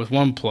issue with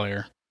one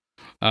player,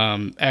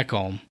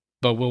 Ekholm,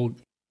 but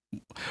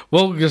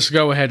we'll just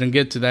go ahead and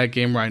get to that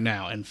game right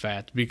now, in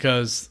fact,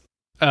 because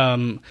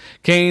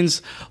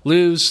Canes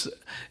lose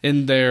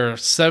in their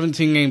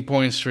 17-game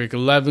point streak,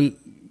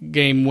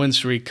 11-game win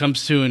streak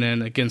comes to an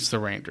end against the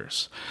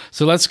Rangers.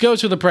 So let's go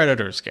to the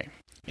Predators game.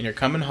 And you're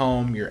coming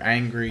home, you're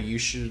angry, you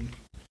should...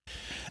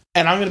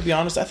 And I'm going to be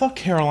honest, I thought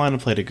Carolina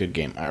played a good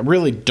game. I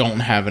really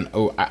don't have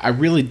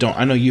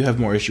I know you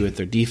have more issue with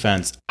their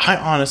defense. I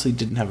honestly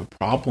didn't have a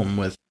problem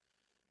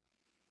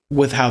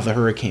with how the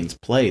Hurricanes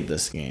played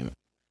this game.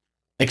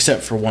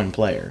 Except for one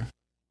player.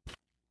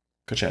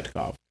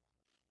 Kochetkov.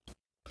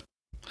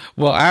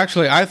 Well,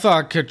 actually, I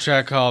thought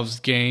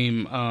Kochetkov's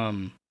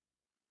game,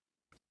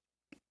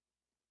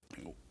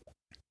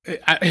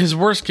 his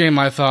worst game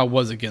I thought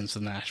was against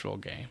the Nashville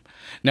game.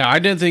 Now, I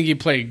didn't think he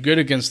played good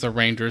against the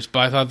Rangers, but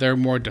I thought there were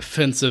more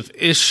defensive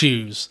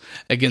issues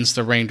against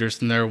the Rangers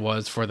than there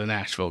was for the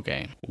Nashville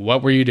game.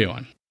 What were you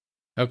doing?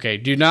 Okay,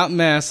 do not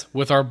mess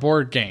with our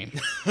board game.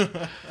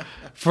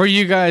 For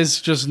you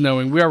guys just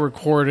knowing, we are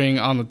recording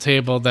on the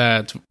table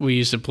that we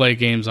used to play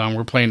games on.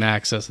 We're playing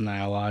Access and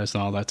Allies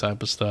and all that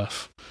type of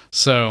stuff.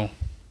 So,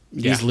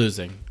 yeah. He's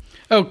losing.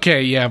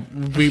 Okay, yeah,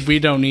 we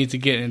don't need to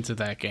get into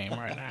that game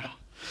right now.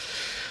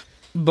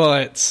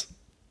 But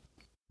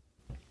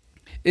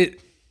the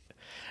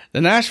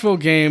Nashville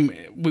game,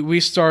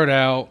 we start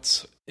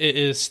out, it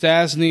is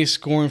Stasny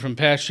scoring from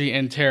Pesci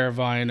and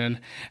Teravainen,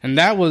 and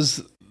that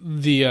was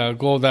the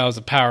goal. That was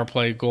a power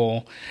play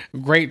goal.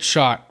 Great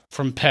shot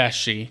from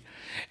Pesci,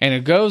 and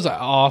it goes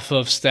off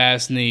of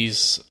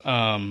Stasny's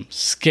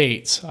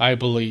skates, I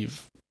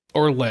believe,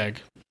 or leg.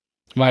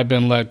 Might have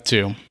been leg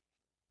too.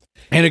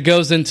 And it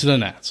goes into the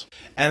net.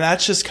 And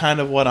that's just kind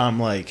of what I'm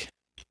like.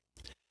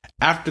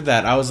 After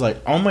that, I was like,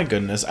 oh my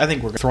goodness, I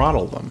think we're going to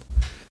throttle them.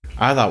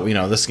 I thought,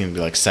 this is going to be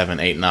like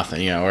 7-8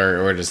 nothing.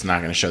 We're just not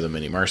going to show them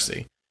any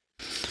mercy.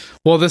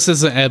 Well, this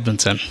isn't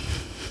Edmonton.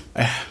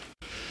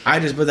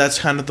 But that's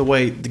kind of the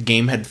way the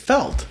game had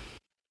felt.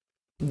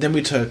 Then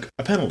we took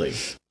a penalty.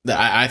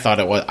 I thought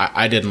it was,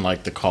 I didn't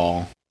like the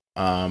call.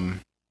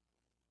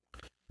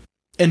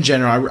 In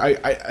general,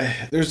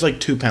 there's like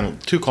two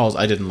calls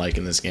I didn't like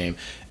in this game.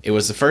 It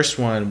was the first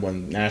one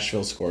when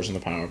Nashville scores on the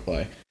power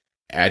play.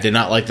 I did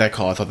not like that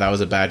call. I thought that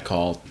was a bad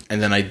call.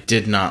 And then I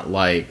did not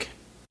like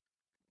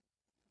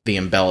the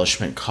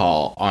embellishment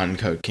call on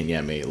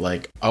Kotkaniemi.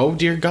 Like, oh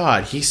dear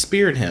God, he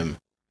speared him.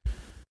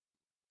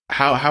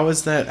 How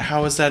is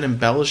that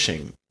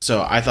embellishing?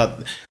 So I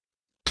thought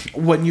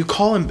when you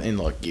call him, and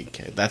look,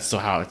 that's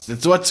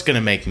it's what's going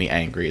to make me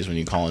angry is when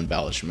you call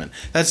embellishment.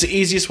 That's the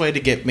easiest way to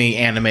get me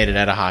animated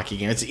at a hockey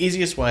game. It's the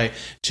easiest way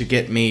to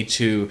get me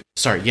to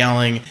start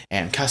yelling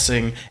and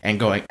cussing and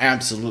going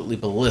absolutely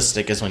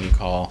ballistic is when you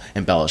call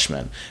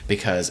embellishment,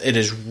 because it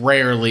is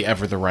rarely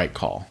ever the right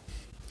call.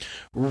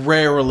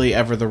 Rarely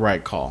ever the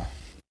right call.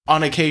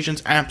 On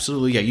occasions,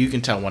 absolutely, yeah, you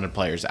can tell when a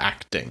player's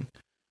acting.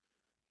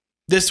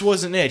 This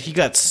wasn't it. He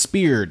got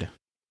speared.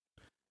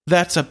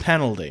 That's a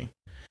penalty.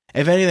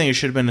 If anything, it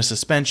should have been a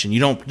suspension. You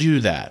don't do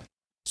that.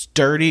 It's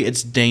dirty.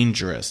 It's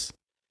dangerous.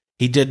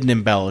 He didn't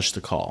embellish the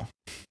call.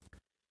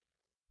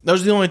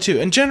 Those are the only two.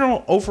 In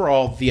general,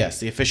 overall, yes,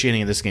 the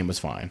officiating of this game was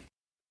fine.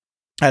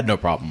 I had no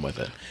problem with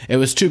it. It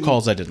was two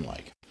calls I didn't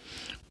like.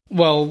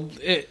 Well,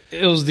 it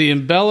was the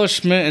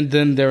embellishment, and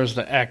then there was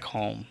the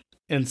Ekholm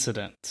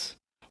incident,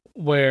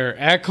 where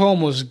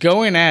Ekholm was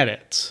going at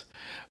it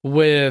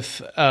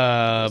with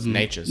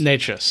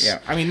Necas. Yeah,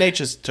 I mean,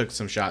 Necas took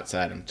some shots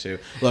at him, too.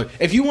 Look,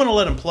 if you want to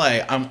let him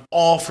play, I'm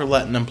all for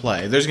letting him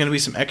play. There's going to be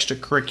some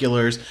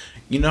extracurriculars.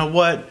 You know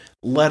what?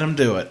 Let him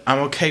do it. I'm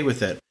okay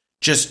with it.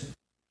 Just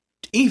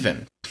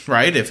even,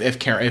 right? If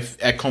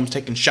Ekholm's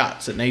taking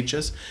shots at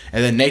Necas,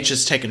 and then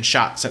Necas taking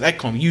shots at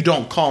Ekholm, you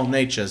don't call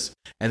Necas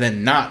and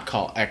then not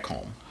call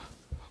Ekholm.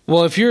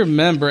 Well, if you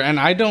remember, and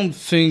I don't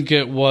think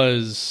it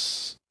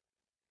was...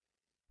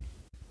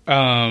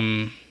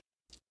 or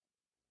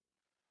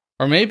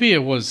maybe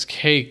it was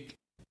KK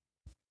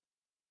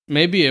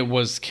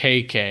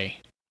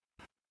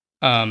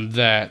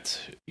that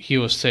he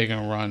was taking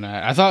a run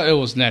at. I thought it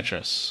was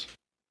Necas.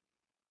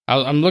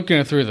 I'm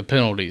looking through the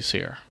penalties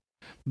here.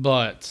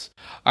 But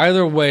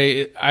either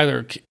way,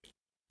 I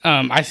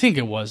think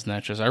it was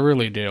Necas. I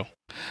really do.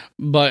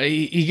 But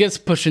he gets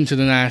pushed into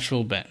the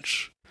Nashville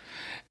bench.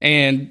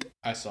 And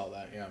I saw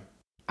that, yeah.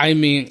 I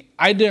mean,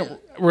 I didn't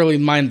really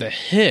mind the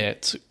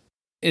hit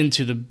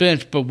into the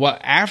bench, but what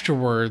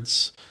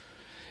afterwards...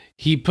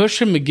 He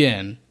pushed him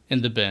again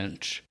in the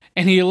bench,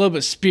 and he a little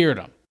bit speared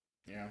him.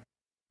 Yeah.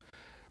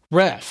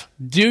 Ref,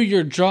 do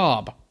your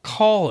job.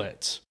 Call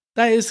it.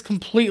 That is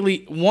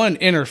completely,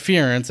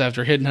 interference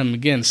after hitting him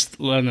again,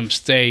 letting him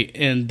stay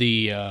in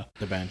the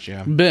bench,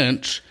 yeah.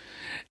 bench.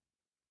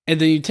 And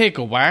then you take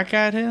a whack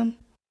at him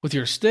with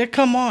your stick?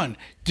 Come on.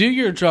 Do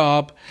your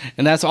job.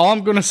 And that's all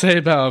I'm going to say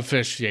about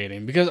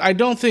officiating. Because I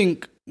don't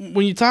think,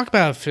 when you talk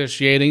about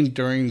officiating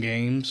during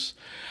games...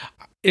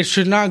 It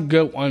should not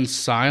go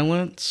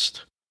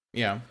unsilenced.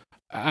 Yeah.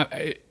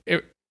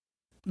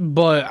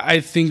 But I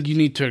think you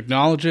need to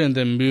acknowledge it and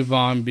then move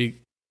on.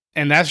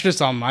 And that's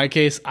just on my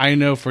case. I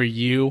know for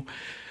you,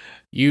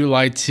 you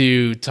like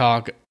to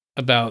talk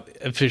about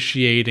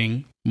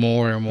officiating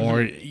more and more.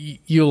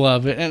 Mm-hmm. You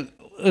love it. And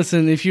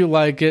listen, if you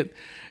like it,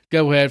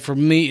 go ahead. For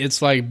me,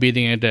 it's like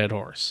beating a dead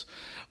horse.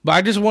 But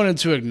I just wanted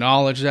to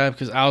acknowledge that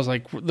because I was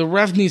like, the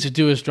ref needs to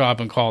do his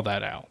job and call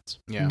that out.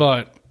 Yeah.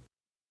 But...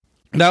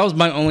 that was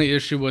my only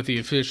issue with the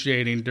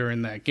officiating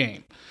during that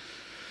game.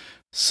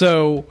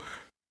 So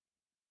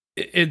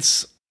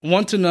it's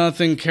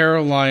 1-0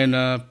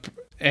 Carolina,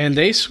 and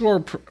they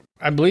score.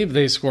 I believe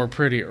they score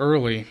pretty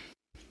early.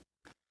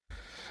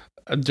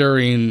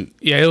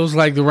 It was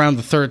like around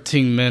the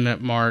 13-minute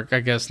mark.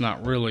 I guess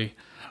not really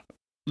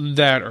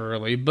that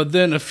early, but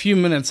then a few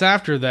minutes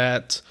after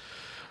that,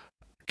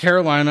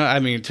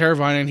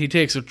 Teravainen, he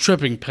takes a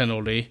tripping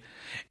penalty,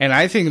 and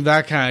I think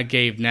that kind of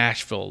gave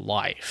Nashville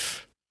life.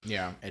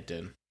 Yeah, it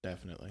did.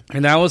 Definitely.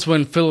 And that was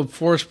when Philip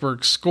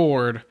Forsberg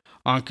scored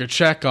on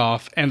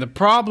Kochetkov. And the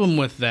problem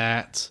with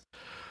that,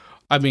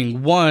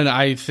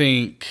 I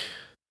think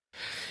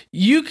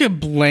you could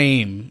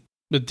blame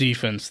the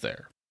defense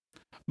there.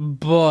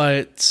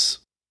 But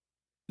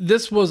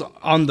this was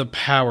on the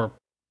power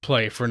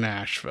play for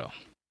Nashville.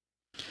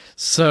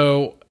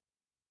 So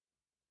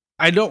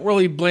I don't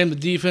really blame the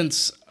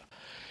defense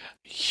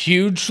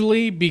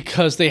hugely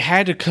because they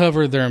had to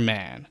cover their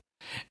man.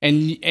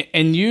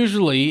 And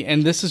usually,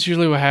 and this is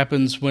usually what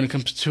happens when it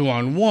comes to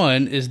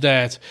 2-on-1, is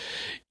that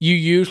you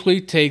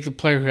usually take the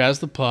player who has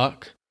the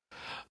puck,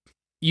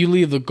 you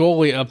leave the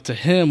goalie up to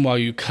him while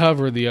you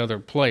cover the other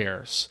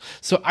players.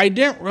 So I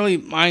didn't really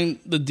mind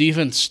the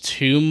defense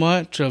too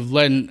much of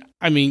letting.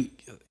 I mean,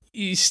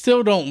 you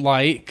still don't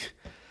like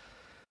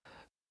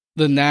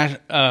the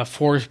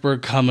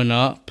Forsberg coming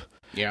up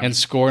and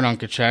scoring on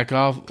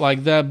Kochetkov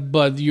like that,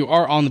 but you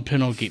are on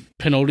the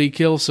penalty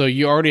kill, so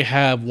you already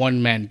have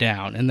one man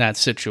down in that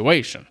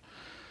situation.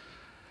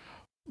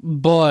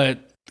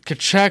 But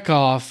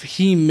Kochetkov,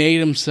 he made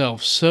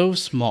himself so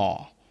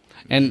small,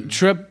 and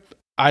Tripp,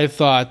 I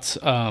thought,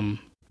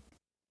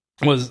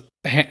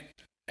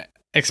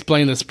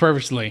 explained this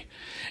perfectly.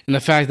 And the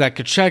fact that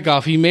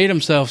Kochetkov, he made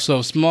himself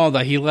so small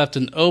that he left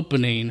an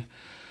opening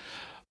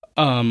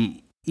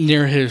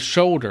near his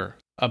shoulder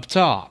up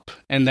top.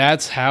 And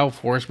that's how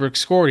Forsberg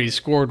scored. He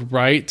scored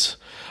right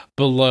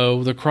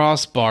below the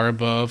crossbar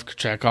above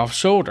Kochetkov's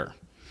shoulder.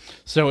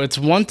 So it's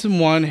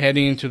 1-1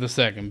 heading into the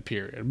second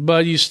period.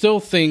 But you still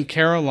think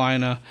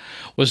Carolina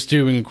was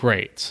doing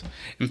great.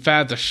 In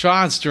fact, the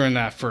shots during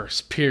that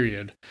first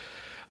period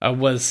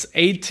was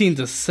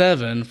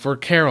 18-7 for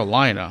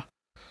Carolina.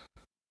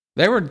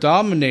 They were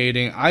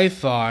dominating, I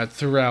thought,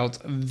 throughout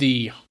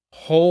the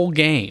whole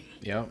game.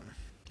 Yep,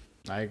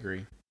 I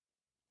agree.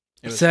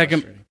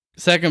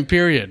 Second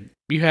period,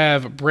 you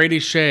have Brady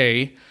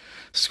Shea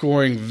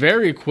scoring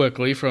very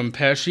quickly from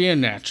Pesce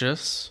and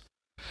Natchez.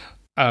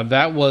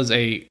 That was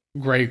a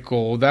great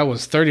goal. That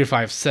was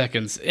 35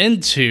 seconds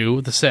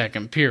into the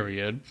second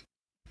period.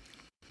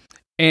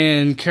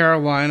 And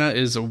Carolina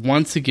is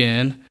once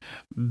again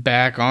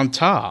back on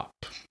top.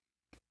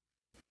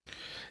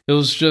 It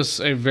was just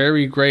a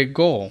very great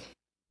goal.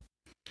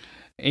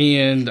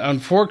 And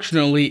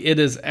unfortunately, it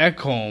is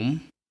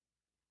Ekholm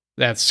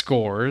that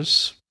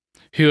scores,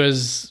 who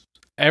has,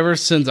 ever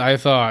since I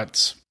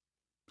thought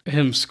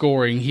him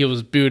scoring, he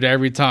was booed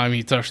every time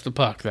he touched the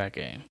puck that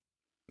game.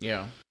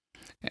 Yeah.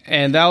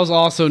 And that was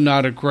also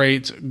not a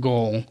great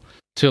goal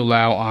to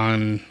allow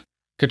on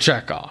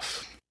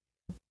Kochetkov.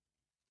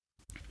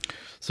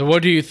 So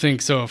what do you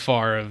think so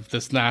far of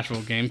this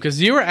Nashville game?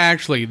 Because you were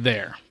actually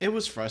there. It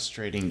was a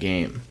frustrating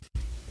game.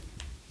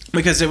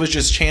 Because it was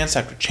just chance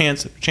after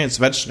chance after chance.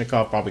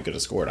 Svechnikov probably could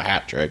have scored a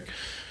hat trick.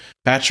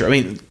 Thatcher, I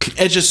mean,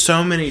 it's just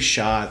so many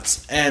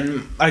shots.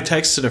 And I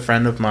texted a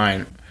friend of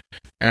mine,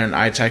 and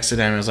I texted him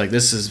and was like,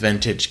 this is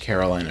vintage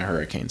Carolina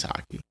Hurricanes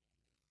hockey.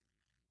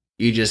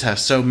 You just have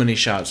so many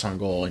shots on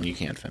goal and you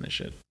can't finish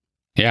it.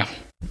 Yeah.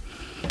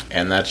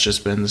 And that's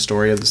just been the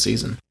story of the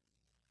season.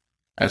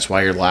 That's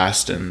why you're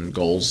last in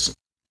goals,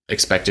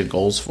 expected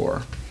goals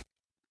for,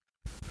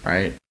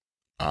 right?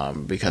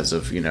 Because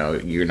of,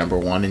 you're number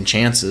one in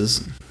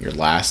chances, you're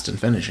last in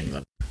finishing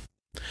them.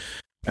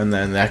 And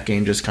then that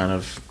game just kind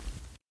of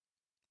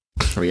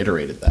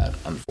reiterated that,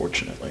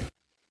 unfortunately.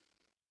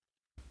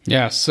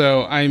 Yeah,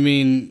 so, I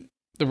mean,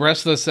 the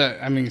rest of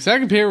the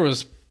second period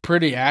was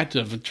pretty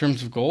active in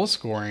terms of goal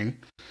scoring.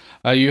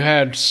 You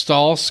had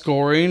Stahl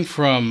scoring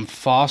from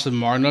Foss and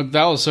Martinook.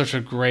 That was such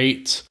a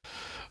great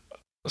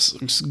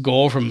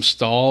goal from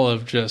Stahl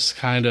of just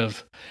kind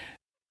of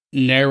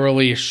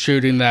narrowly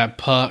shooting that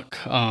puck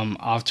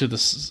off to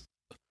the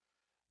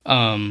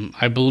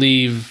I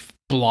believe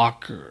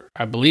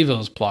it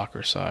was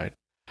blocker side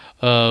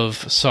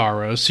of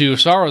Saros, who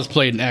Saros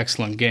played an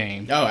excellent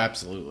game. Oh,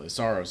 absolutely.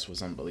 Saros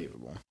was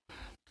unbelievable.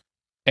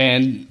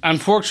 And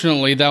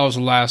unfortunately, that was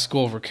the last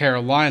goal for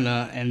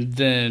Carolina. And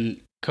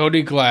then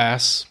Cody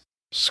Glass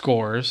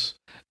scores.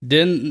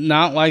 Did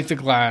not like the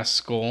Glass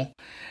goal.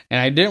 And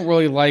I didn't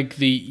really like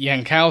the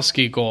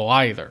Jankowski goal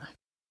either.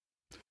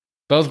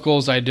 Both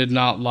goals I did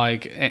not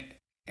like.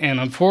 And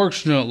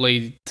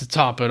unfortunately, to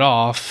top it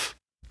off,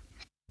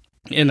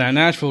 in that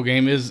Nashville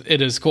game,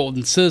 it is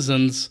Colton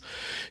Sissons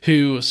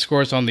who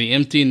scores on the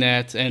empty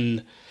net.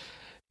 And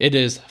it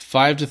is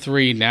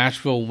 5-3.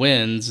 Nashville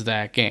wins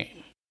that game.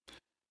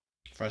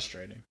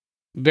 Frustrating.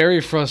 Very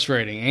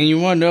frustrating. And you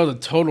want to know the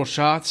total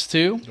shots,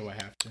 too? Do I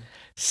have to?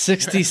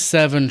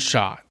 67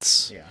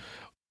 shots.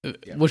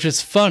 Yeah. Which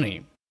is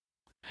funny,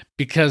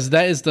 because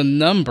that is the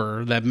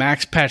number that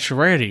Max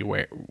Pacioretty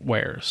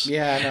wears.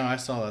 Yeah, I know. I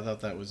saw that. I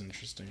thought that was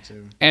interesting,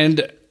 too.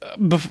 And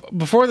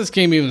before this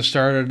game even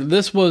started,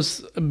 this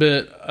was a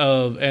bit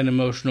of an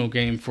emotional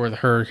game for the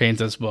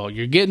Hurricanes as well.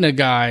 You're getting a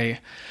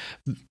guy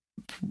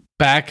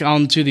back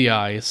onto the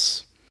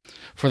ice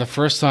for the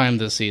first time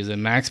this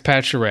season, Max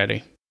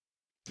Pacioretty.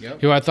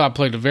 Yep. Who I thought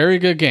played a very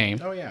good game.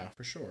 Oh, yeah,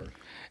 for sure.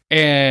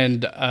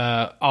 And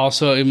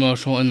also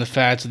emotional in the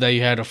fact that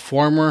you had a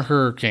former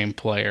Hurricane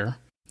player,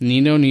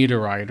 Nino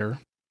Niederreiter,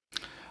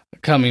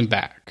 coming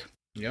back.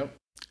 Yep.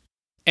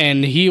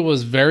 And he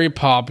was very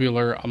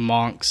popular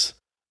amongst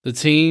the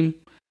team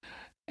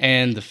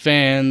and the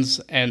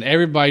fans, and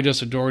everybody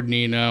just adored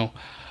Nino.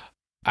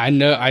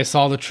 I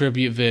saw the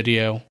tribute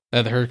video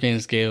that the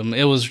Hurricanes gave him.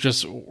 It was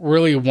just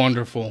really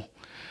wonderful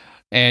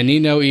And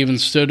Nino even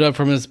stood up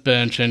from his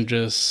bench and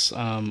just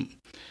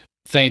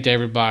thanked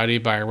everybody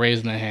by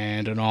raising a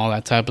hand and all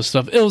that type of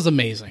stuff. It was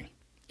amazing.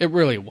 It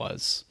really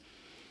was.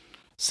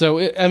 So,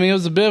 it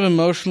was a bit of an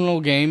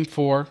emotional game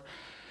for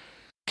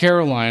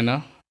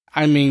Carolina.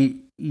 I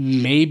mean,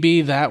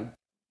 maybe that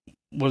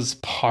was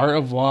part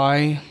of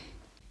why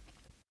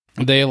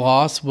they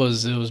lost. It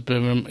was a bit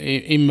of an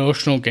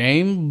emotional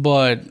game,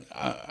 but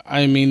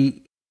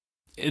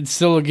it's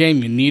still a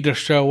game. You need to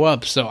show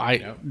up. So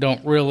I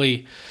don't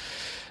really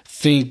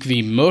think the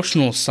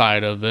emotional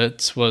side of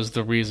it was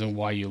the reason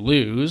why you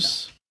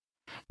lose.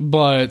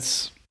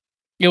 But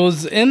it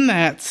was in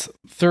that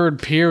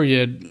third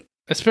period,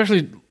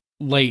 especially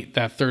late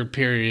that third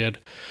period,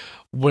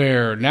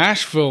 where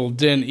Nashville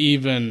didn't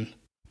even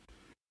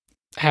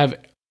have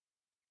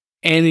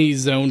any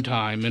zone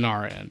time in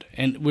our end,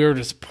 and we were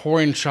just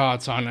pouring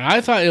shots on it.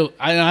 I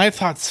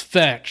thought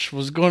Svetch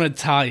was going to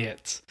tie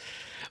it,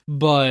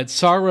 but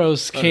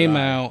Saros came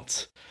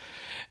out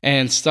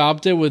and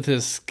stopped it with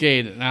his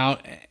skate. Now,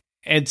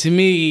 and to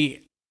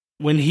me,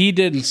 when he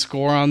didn't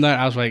score on that,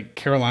 I was like,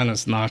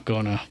 Carolina's not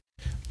going to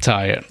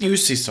tie it.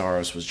 UC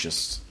Saros was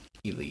just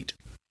elite.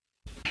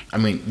 I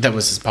mean, that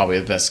was probably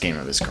the best game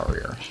of his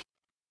career.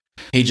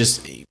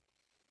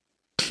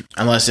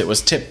 Unless it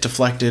was tip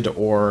deflected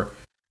or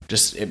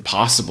just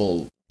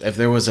impossible, if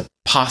there was a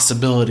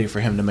possibility for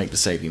him to make the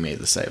save, he made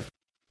the save.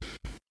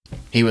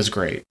 He was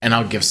great. And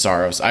I'll give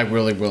Saros, I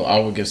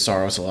will give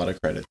Saros a lot of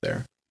credit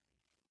there.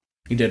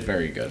 He did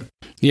very good.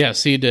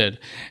 Yes, he did.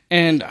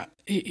 And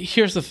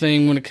here's the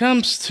thing, when it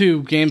comes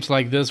to games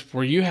like this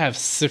where you have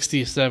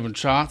 67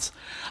 shots,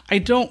 I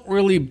don't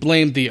really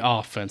blame the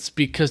offense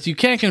because you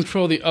can't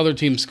control the other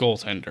team's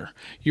goaltender.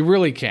 You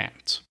really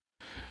can't.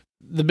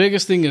 The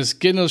biggest thing is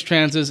getting those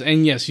chances,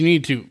 and yes, you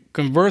need to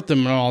convert them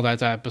and all that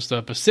type of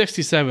stuff, but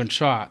 67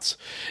 shots,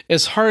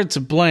 it's hard to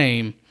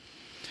blame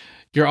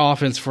your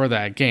offense for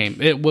that game.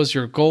 It was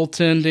your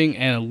goaltending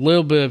and a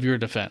little bit of your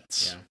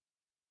defense.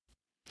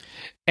 Yeah.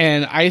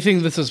 And I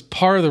think this is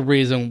part of the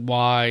reason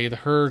why the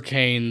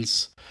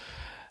Hurricanes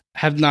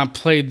have not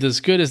played this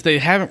good, is they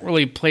haven't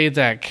really played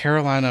that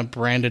Carolina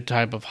branded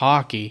type of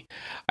hockey.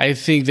 I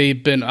think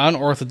they've been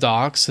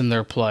unorthodox in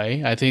their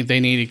play. I think they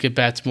need to get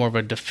back to more of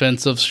a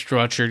defensive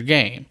structured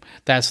game.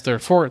 That's their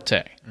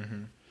forte.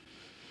 Mm-hmm.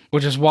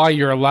 Which is why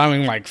you're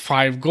allowing like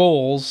 5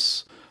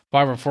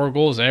 or 4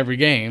 goals every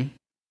game.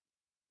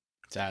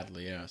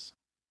 Sadly, yes.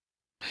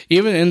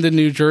 Even in the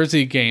New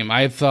Jersey game,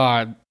 I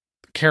thought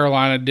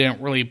Carolina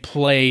didn't really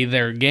play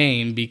their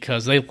game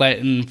because they let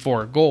in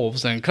 4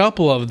 goals, and a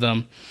couple of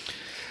them,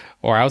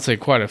 or I would say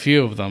quite a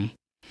few of them,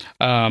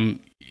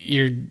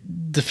 your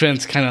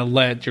defense kind of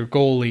let your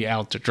goalie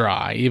out to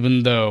dry,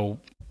 even though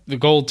the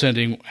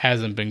goaltending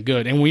hasn't been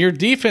good. And when your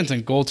defense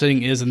and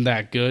goaltending isn't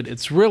that good,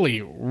 it's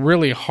really,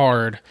 really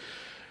hard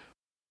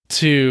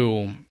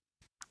to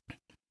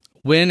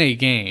win a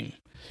game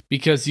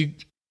because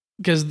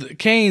the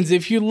Canes,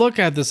 if you look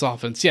at this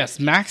offense, yes,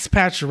 Max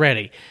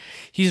Pacioretty,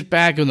 he's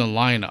back in the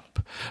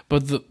lineup,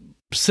 but the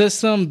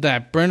system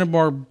that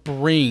Brind'Amour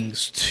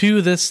brings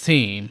to this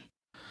team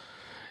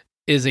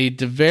is a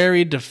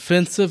very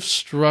defensive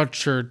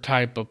structured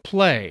type of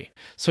play.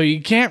 So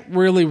you can't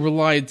really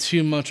rely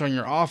too much on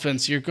your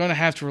offense. You're going to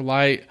have to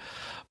rely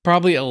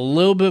probably a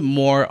little bit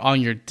more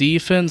on your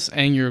defense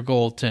and your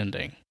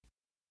goaltending.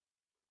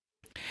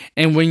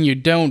 And when you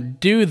don't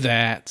do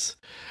that,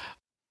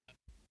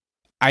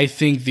 I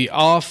think the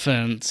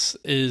offense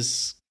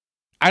is,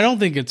 I don't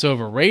think it's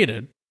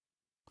overrated,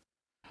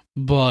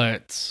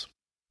 but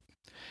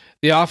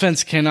the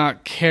offense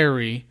cannot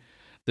carry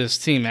this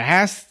team.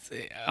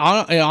 It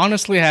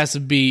honestly has to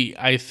be,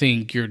 I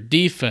think, your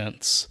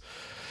defense,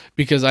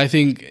 because I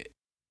think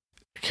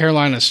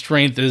Carolina's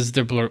strength is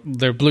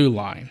their blue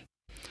line,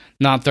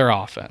 not their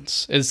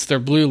offense. It's their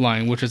blue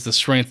line, which is the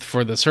strength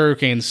for this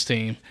Hurricanes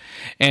team.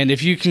 And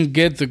if you can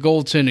get the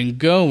goaltending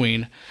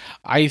going,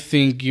 I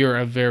think you're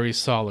a very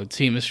solid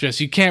team. It's just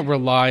you can't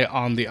rely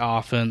on the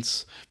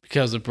offense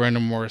because of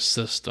Brind'Amour's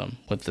system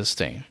with this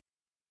team.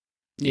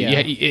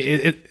 Yeah,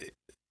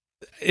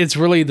 it's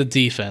really the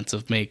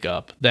defensive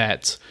makeup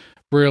that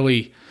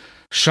really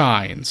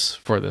shines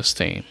for this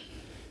team.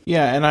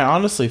 Yeah, and I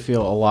honestly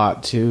feel a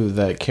lot, too,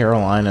 that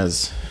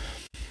Carolina's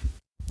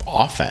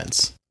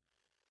offense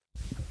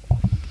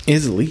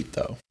is elite,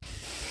 though.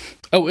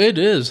 Oh, it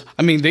is.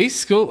 I mean, they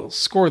still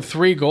scored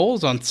 3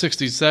 goals on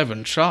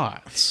 67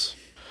 shots.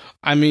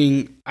 I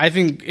mean, I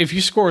think if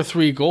you score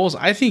 3 goals,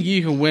 I think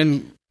you can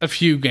win a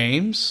few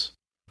games.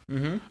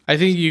 Mm-hmm. I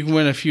think you can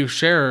win a few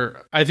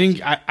share. I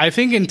think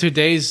in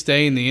today's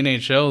day in the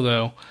NHL,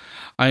 though,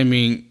 I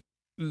mean,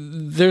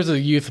 there's a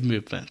youth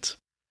movement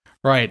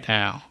right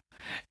now.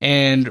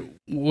 And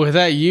with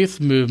that youth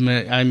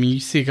movement, I mean, you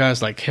see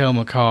guys like Cale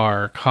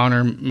Makar,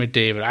 Connor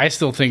McDavid. I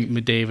still think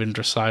McDavid and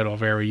Draisaitl are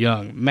very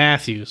young.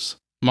 Matthews,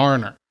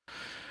 Marner,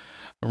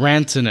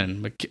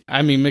 Rantanen.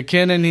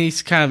 McKinnon,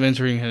 he's kind of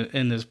entering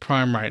in his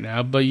prime right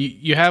now. But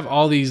you have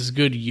all these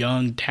good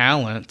young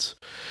talent.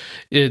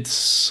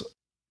 It's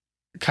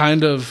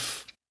kind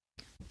of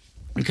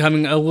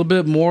becoming a little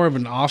bit more of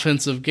an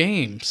offensive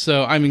game.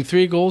 So, I mean,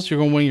 3 goals, you're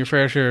going to win your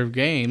fair share of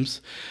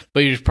games,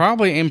 but you should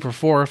probably aim for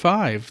 4 or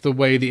 5, the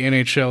way the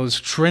NHL is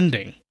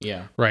trending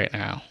right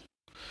now.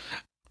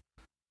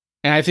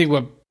 And I think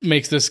what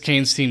makes this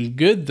Canes team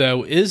good,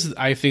 though, is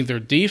I think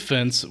their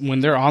defense, when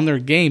they're on their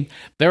game,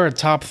 they're a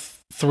top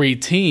 3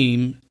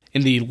 team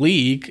in the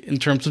league in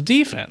terms of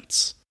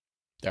defense.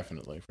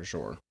 Definitely, for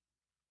sure.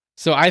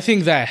 So I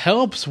think that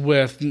helps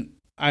with,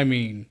 I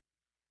mean,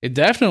 it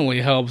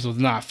definitely helps with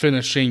not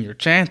finishing your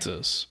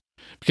chances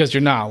because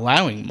you're not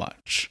allowing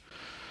much.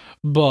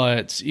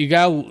 But you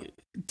got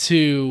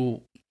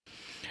to,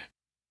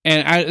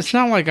 and it's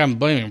not like I'm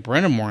blaming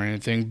Brind'Amour or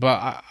anything,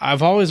 but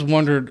I've always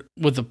wondered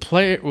with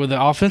the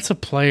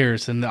offensive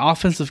players and the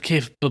offensive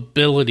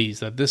capabilities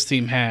that this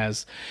team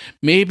has,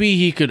 maybe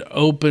he could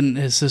open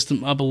his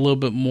system up a little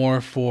bit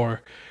more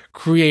for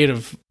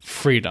creative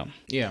freedom.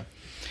 Yeah.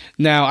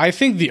 Now, I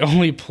think the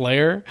only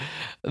player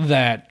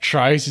that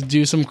tries to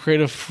do some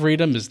creative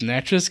freedom is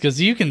Necas,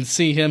 because you can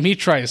see him. He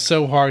tries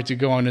so hard to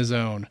go on his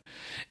own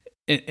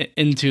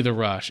into the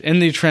rush, in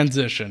the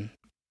transition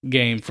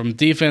game from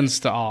defense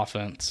to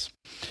offense.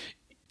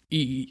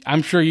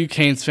 I'm sure you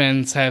Canes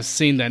fans have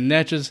seen that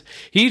Necas,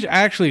 he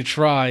actually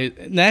tried,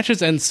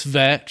 Necas and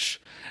Svetch,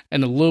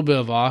 and a little bit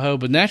of Aho,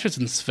 but Necas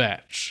and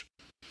Svetch,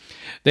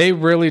 they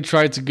really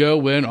tried to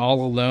go in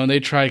all alone.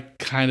 They tried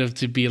kind of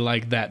to be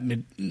like that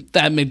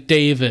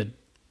McDavid,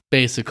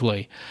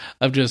 basically,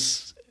 of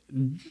just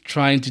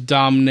trying to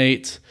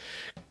dominate,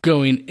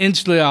 going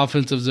into the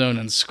offensive zone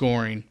and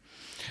scoring.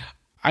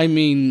 I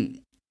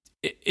mean,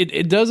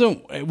 it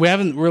doesn't, we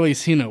haven't really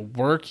seen it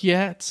work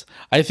yet.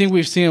 I think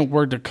we've seen it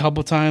work a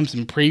couple times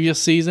in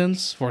previous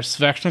seasons for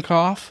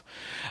Svechnikov.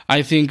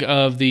 I think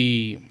of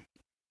a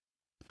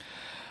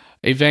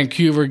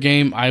Vancouver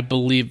game, I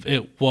believe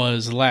it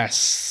was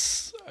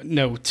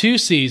 2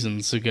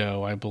 seasons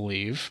ago, I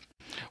believe,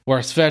 where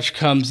Svetch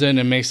comes in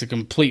and makes a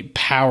complete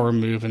power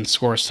move and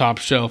scores top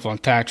shelf on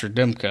Thatcher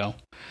Demko.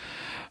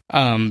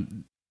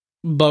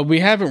 But we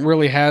haven't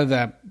really had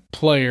that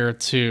player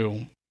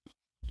to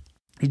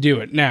do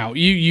it. Now,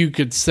 you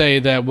could say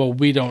that, well,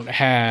 we don't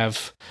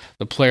have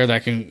the player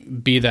that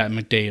can be that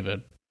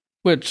McDavid,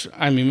 which,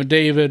 I mean,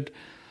 McDavid,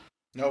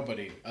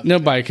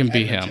 nobody can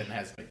be him.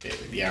 Has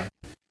McDavid, yeah.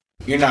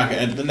 You're not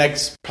gonna. The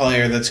next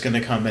player that's going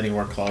to come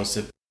anywhere close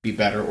to be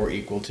better or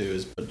equal to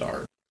is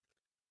Bedard,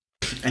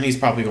 and he's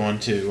probably going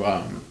to.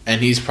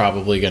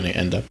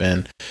 End up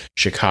in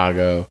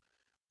Chicago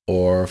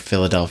or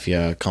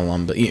Philadelphia,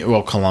 Columbus.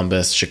 Well,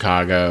 Columbus,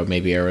 Chicago,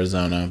 maybe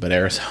Arizona, but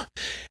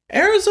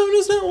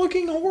Arizona's not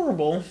looking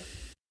horrible.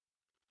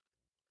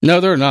 No,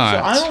 they're not.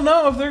 So I don't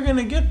know if they're going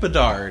to get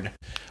Bedard,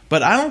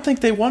 but I don't think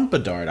they want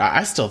Bedard.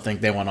 I still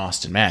think they want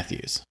Austin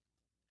Matthews.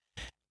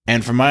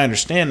 And from my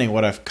understanding,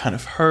 what I've kind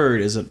of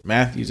heard is that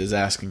Matthews is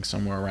asking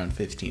somewhere around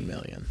 $15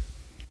 million.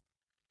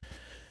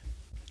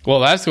 Well,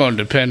 that's going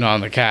to depend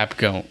on the cap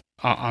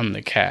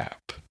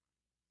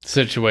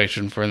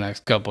situation for the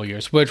next couple of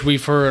years, which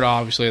we've heard,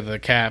 obviously, the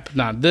cap,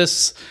 not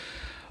this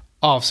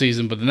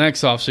offseason, but the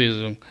next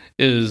offseason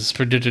is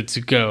predicted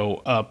to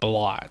go up a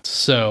lot.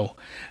 So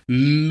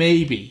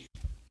maybe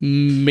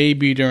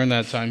during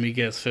that time he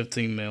gets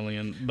 $15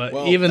 million, but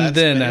even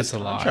then, that's a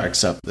lot.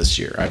 Contract's up this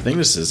year. I think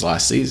this is his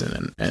last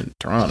season in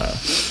Toronto.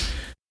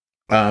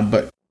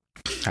 But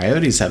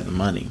Coyotes have the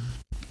money.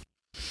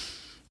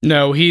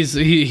 No,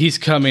 he's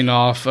coming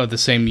off of the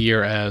same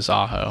year as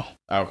Aho.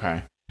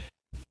 Okay.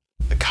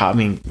 I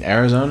mean,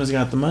 Arizona's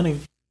got the money.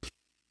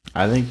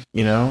 I think,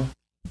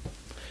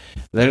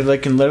 they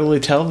can literally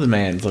tell the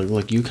man,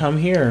 look, you come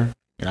here.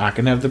 You're not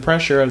going to have the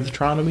pressure of the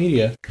Toronto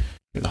media.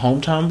 You're the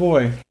hometown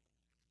boy.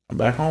 I'm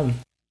back home.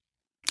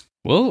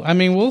 Well, I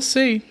mean, we'll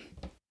see.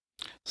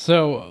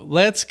 So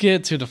let's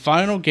get to the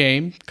final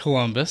game,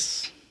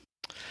 Columbus.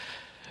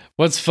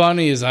 What's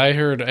funny is I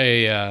heard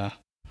a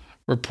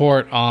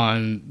report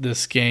on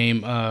this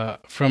game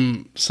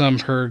from some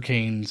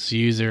Hurricanes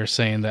user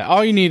saying that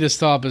all you need to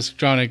stop is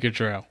Johnny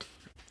Gaudreau,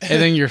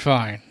 and then you're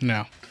fine.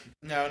 No,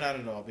 not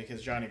at all,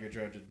 because Johnny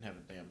Gaudreau didn't have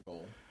a damn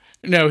goal.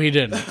 No, he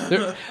didn't.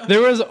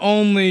 There was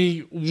only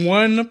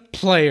one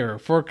player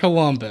for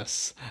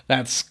Columbus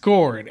that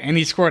scored, and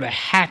he scored a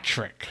hat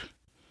trick.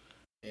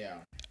 Yeah.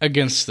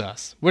 Against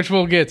us, which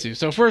we'll get to.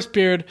 So first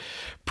period,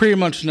 pretty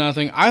much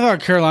nothing. I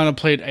thought Carolina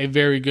played a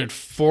very good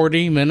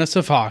 40 minutes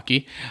of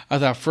hockey. I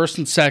thought first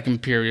and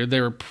second period,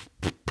 they were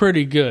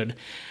pretty good.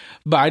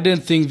 But I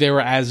didn't think they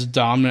were as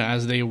dominant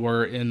as they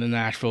were in the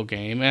Nashville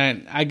game.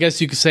 And I guess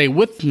you could say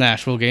with the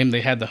Nashville game,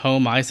 they had the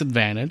home ice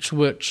advantage,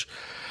 which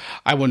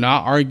I would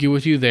not argue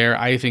with you there.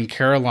 I think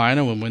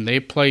Carolina, when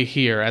they play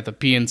here at the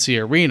PNC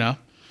Arena,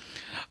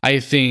 I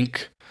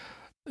think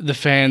the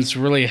fans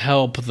really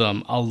help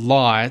them a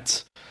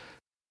lot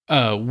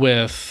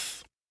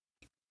with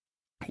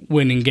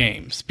winning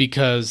games,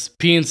 because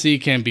PNC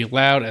can be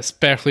loud,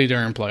 especially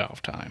during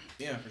playoff time.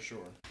 Yeah, for sure.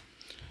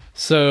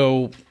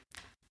 So,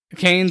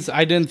 Canes,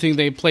 I didn't think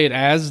they played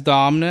as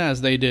dominant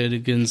as they did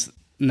against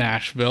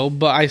Nashville,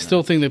 but I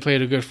still think they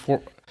played a good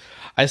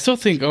I still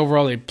think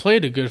overall they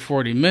played a good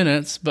 40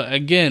 minutes, but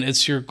again,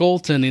 it's your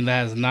goaltending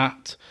that has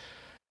not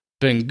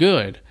been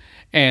good.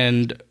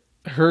 And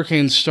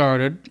Hurricanes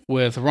started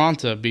with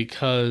Raanta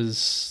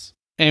because,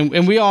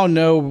 and we all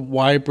know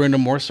why Brendan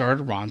Moore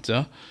started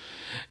Raanta.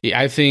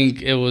 I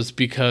think it was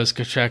because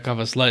Kochetkov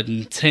has let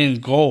in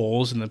 10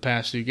 goals in the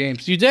past 2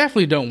 games. You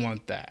definitely don't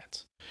want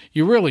that.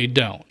 You really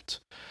don't.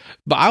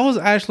 But I was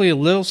actually a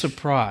little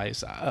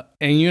surprised,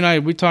 and you and I,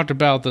 we talked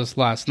about this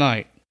last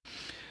night.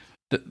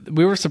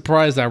 We were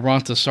surprised that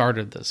Raanta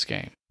started this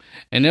game.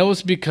 And it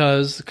was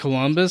because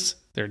Columbus,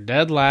 they're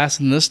dead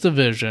last in this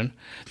division.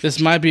 This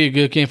might be a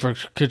good game for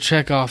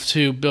Kochetkov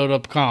to build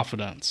up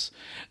confidence.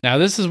 Now,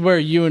 this is where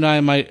you and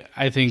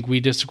I think we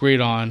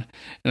disagreed on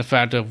the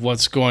fact of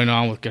what's going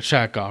on with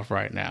Kochetkov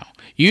right now.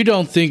 You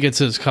don't think it's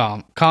his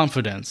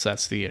confidence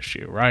that's the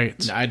issue,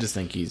 right? I just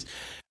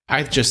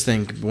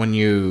think when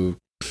you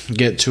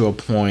get to a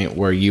point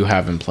where you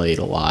haven't played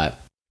a lot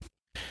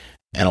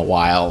in a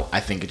while, I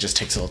think it just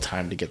takes a little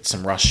time to get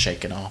some rust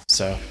shaken off.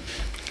 So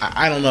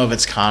I don't know if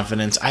it's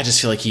confidence. I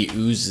just feel like he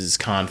oozes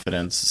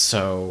confidence.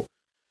 So,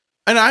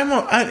 and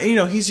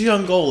he's a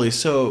young goalie,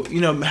 so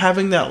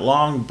having that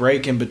long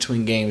break in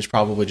between games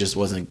probably just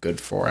wasn't good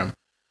for him.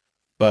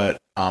 But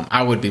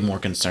I would be more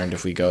concerned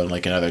if we go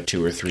like another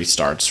 2 or 3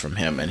 starts from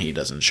him and he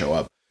doesn't show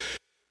up.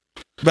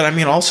 But I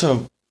mean,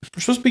 also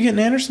we're supposed to be getting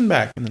Anderson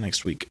back in the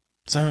next week,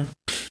 so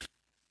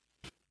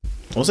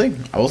we'll see.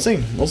 We'll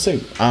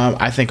see.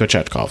 I think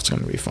Kochetkov's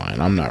going to be fine.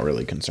 I'm not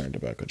really concerned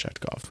about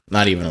Kochetkov.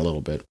 Not even a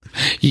little bit.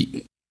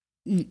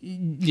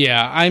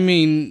 Yeah, I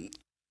mean,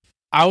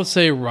 I would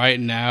say right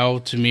now,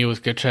 to me,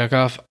 with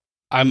Kochetkov,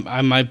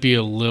 I might be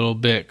a little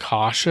bit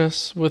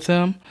cautious with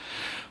him.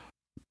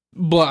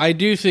 But I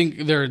do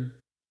think there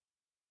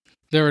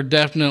are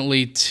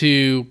definitely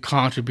 2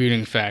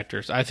 contributing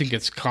factors. I think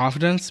it's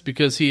confidence,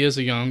 because he is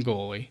a young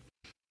goalie.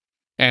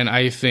 And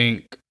I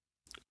think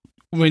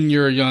when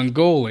you're a young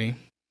goalie,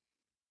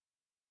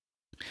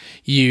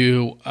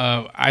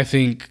 I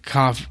think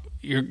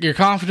your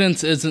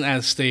confidence isn't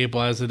as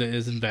stable as it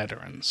is in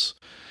veterans.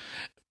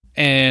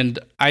 And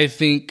I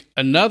think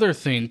another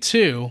thing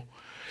too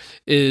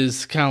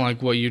is kind of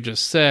like what you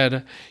just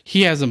said.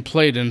 He hasn't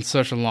played in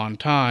such a long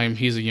time.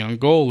 He's a young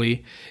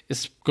goalie.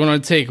 It's going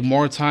to take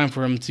more time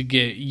for him to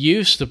get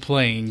used to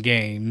playing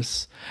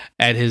games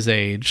at his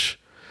age,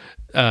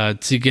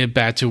 to get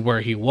back to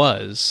where he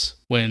was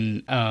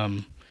when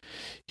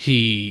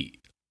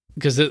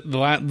because the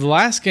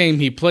last game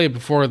he played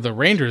before the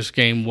Rangers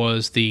game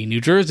was the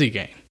New Jersey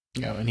game.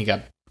 Yeah, and he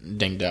got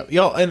dinged up.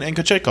 And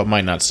Kochetkov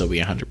might not still be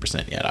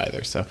 100% yet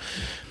either. So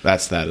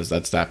that's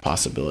that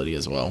possibility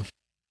as well.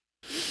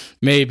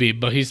 Maybe,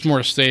 but he's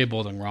more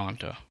stable than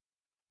Raanta.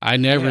 I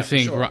never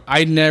think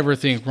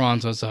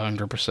Ranta's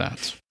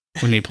 100%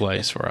 when he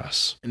plays for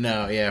us.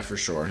 No, yeah, for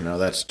sure. No,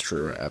 that's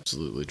true.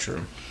 Absolutely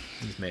true.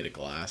 He's made of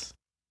glass.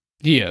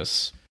 He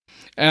is.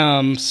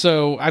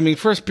 So, I mean,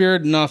 first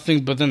period,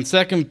 nothing, but then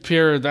second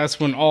period, that's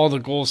when all the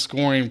goal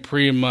scoring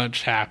pretty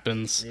much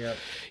happens. Yep.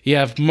 You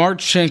have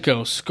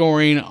Marchenko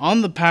scoring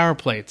on the power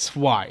play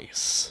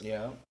twice.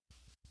 Yeah.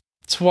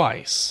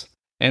 Twice.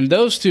 And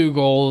those 2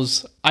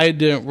 goals, I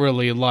didn't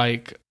really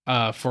like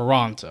for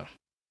Raanta.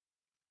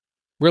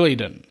 Really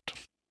didn't.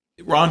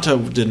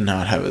 Raanta did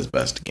not have his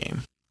best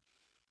game.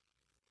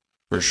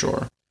 For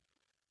sure.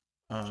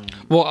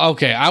 Well,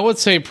 okay, I would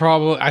say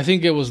I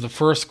think it was the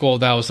first goal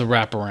that was the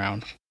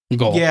wraparound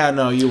goal. Yeah,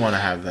 no, you want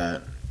to have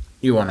that.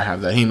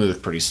 He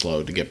moved pretty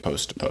slow to get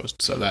post to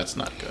post, so that's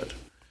not good.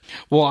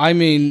 Well, I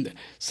mean,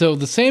 so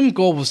the same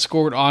goal was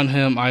scored on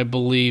him. I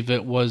believe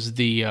it was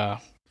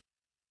because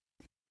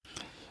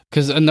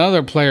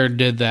another player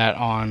did that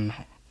on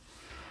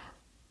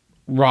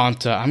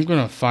Raanta. I'm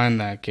going to find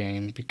that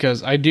game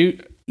because I do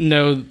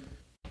know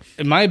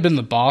it might have been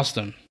the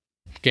Boston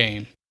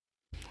game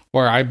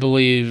where I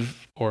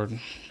believe, or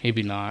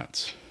maybe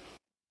not.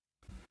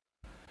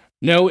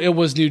 No, it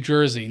was New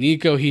Jersey.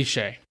 Nico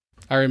Hischier.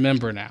 I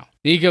remember now.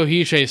 Nico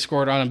Hischier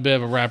scored on a bit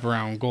of a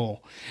wraparound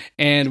goal.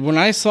 And when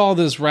I saw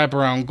this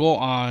wraparound goal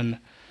on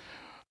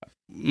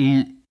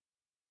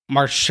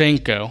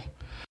Marchenko,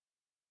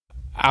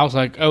 I was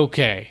like,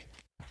 okay,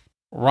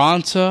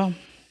 Raanta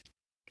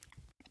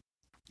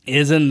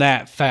isn't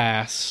that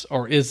fast,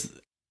 or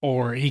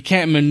he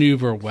can't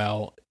maneuver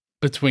well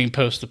between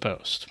post to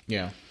post.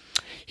 Yeah.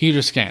 He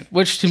just can't,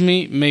 which to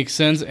me makes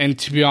sense. And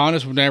to be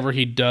honest, whenever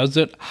he does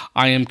it,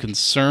 I am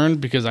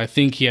concerned because I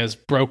think he has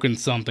broken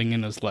something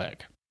in his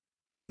leg.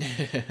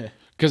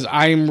 Because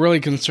I am really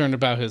concerned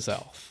about his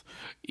health.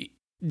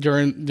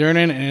 During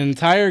an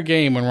entire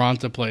game when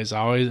Raanta plays, I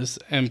always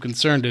am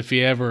concerned if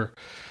he ever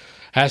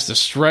has to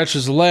stretch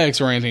his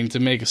legs or anything to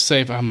make a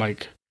save. I'm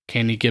like,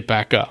 can he get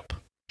back up?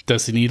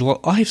 Does he need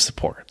life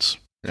supports?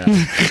 Yeah,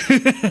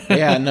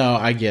 yeah, no,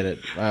 I get it.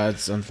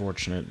 It's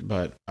unfortunate,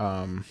 but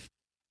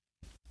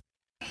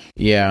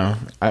yeah,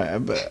 I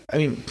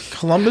mean,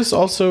 Columbus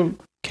also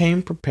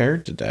came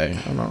prepared today.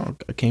 I don't know.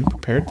 I came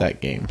prepared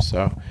that game.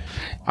 So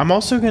I'm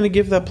also going to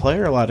give that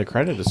player a lot of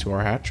credit as to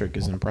our hat trick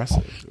is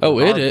impressive. Oh,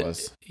 it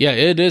is. Yeah,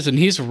 it is, and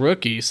he's a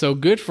rookie, so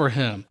good for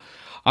him.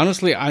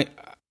 Honestly,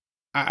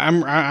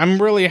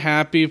 I'm really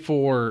happy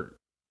for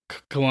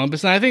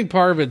Columbus, and I think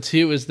part of it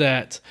too is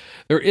that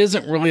there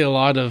isn't really a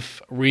lot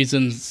of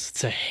reasons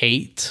to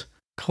hate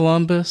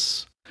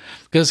Columbus,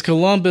 because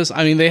Columbus,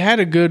 I mean, they had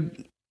a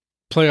good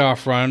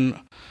playoff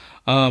run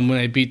when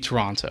they beat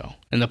Toronto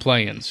in the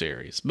play-in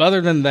series. But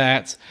other than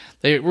that,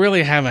 they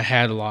really haven't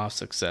had a lot of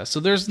success. So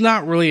there's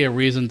not really a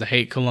reason to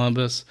hate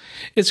Columbus.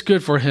 It's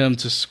good for him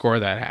to score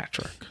that hat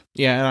trick.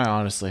 Yeah, and I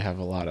honestly have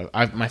a lot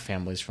of... my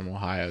family's from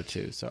Ohio,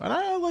 too. And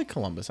I like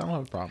Columbus. I don't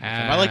have a problem with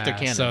them. I like their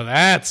cannon. So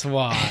that's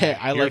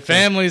why. Your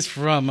family's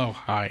from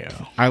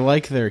Ohio. I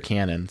like their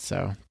cannon,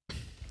 so I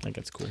think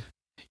it's cool.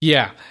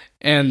 Yeah,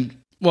 and...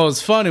 Well,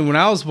 it's funny, when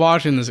I was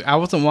watching this, I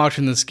wasn't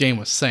watching this game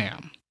with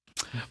Sam.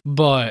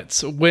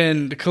 But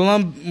when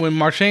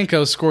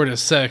Marchenko scored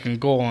his second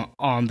goal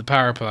on the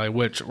power play,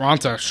 which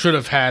Raanta should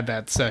have had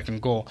that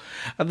second goal,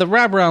 the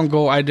wraparound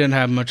goal I didn't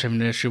have much of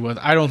an issue with.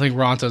 I don't think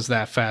Ranta's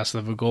that fast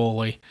of a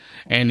goalie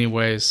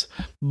anyways.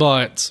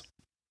 But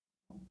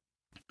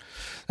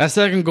that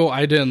second goal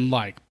I didn't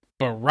like.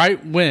 But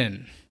right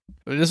when,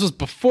 this was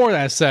before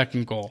that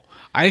second goal,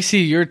 I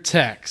see your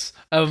text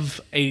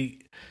of a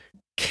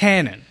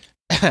cannon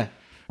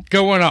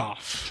going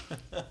off.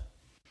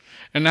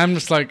 And I'm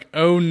just like,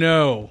 oh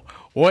no,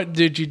 what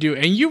did you do?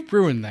 And you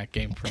ruined that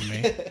game for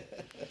me.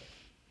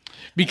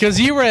 Because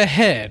you were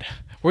ahead.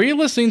 Were you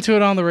listening to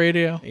it on the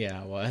radio?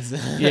 Yeah, I was.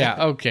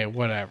 Yeah, okay,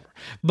 whatever.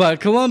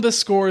 But Columbus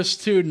scores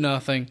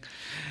 2-0.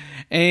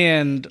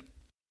 And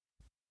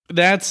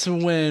that's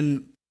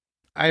when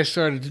I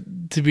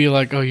started to be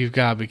like, oh, you've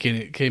got to be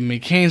kidding me.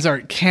 Canes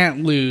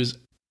can't lose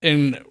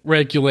in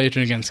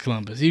regulation against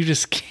Columbus. You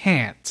just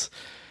can't.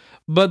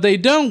 But they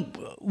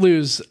don't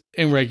lose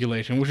in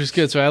regulation, which is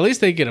good. So at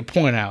least they get a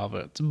point out of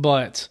it.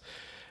 But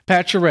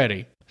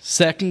Pacioretty,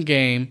 second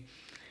game,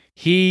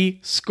 he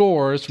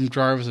scores from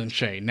Jarvis and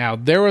Shea. Now,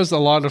 there was a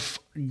lot of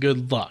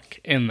good luck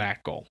in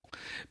that goal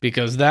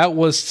because that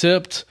was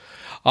tipped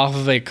off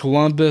of a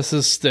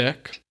Columbus'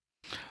 stick.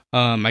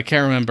 I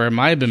can't remember. It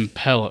might have been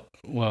Pellick.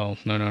 Well,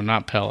 no,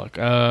 not Pellick.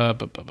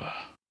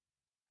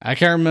 I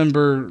can't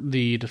remember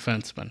the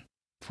defenseman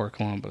for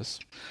Columbus.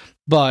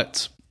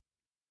 But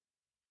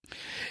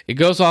it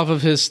goes off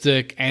of his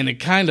stick, and it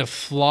kind of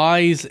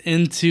flies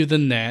into the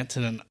net,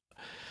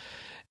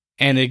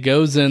 and it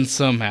goes in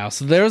somehow.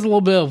 So there's a little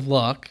bit of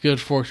luck,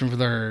 good fortune for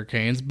the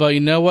Hurricanes, but you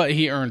know what?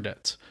 He earned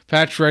it.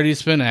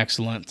 Pacioretty's been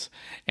excellent,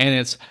 and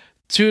it's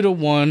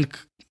 2-1.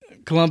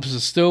 Columbus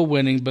is still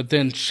winning, but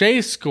then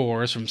Shea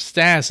scores from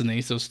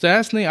Stastny. So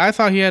Stastny, I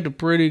thought he had a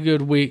pretty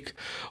good week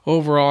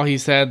overall.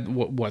 He's had,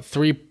 what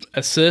 3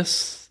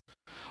 assists?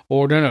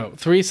 Or no,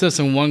 3 assists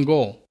and 1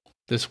 goal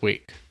this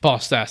week, Paul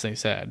Stastny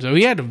said. So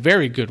he had a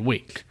very good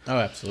week. Oh,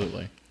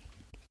 absolutely.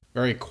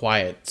 Very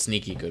quiet,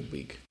 sneaky good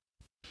week.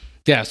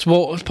 Yes,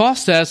 well, Paul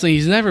Stastny,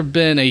 he's never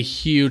been a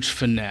huge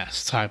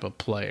finesse type of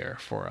player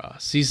for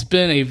us. He's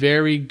been a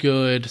very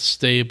good,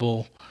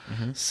 stable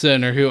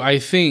center who I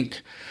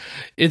think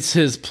it's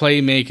his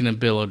playmaking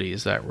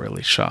abilities that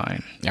really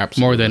shine.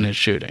 Absolutely. More than his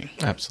shooting.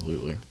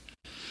 Absolutely.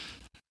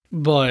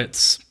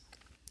 But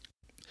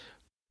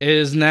it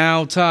is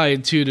now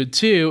tied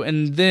 2-2,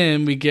 and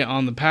then we get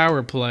on the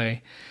power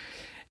play,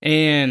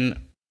 and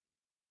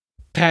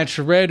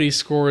Pacioretty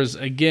scores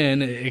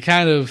again. It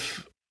kind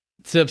of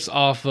tips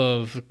off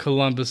of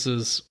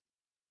Columbus's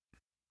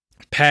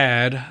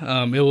pad.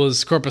 It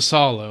was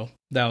Korpisalo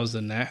that was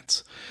the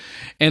net,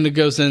 and it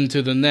goes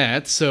into the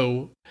net.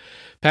 So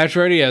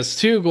Pacioretty has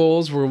 2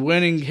 goals. We're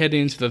winning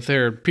heading into the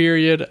third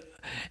period,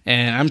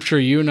 and I'm sure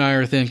you and I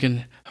are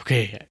thinking,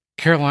 okay,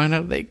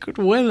 Carolina, they could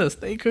win this.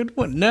 They could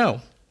win. No.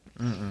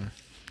 Mm-mm.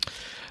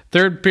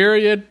 Third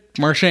period,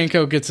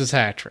 Marchenko gets his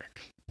hat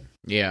trick.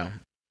 Yeah.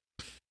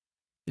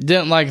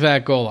 Didn't like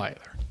that goal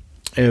either.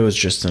 It was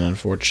just an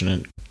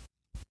unfortunate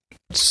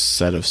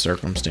set of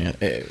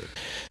circumstances.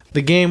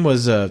 The game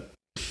was they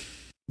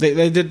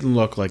didn't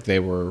look like they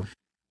were,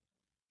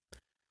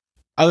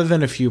 other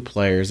than a few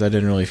players, I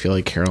didn't really feel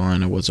like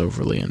Carolina was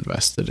overly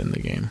invested in the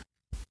game.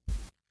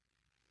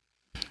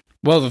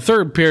 Well, the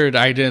third period,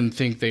 I didn't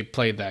think they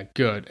played that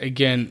good.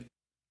 Again,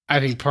 I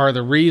think part of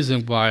the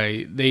reason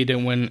why they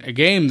didn't win a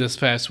game this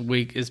past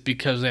week is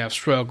because they have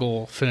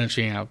struggled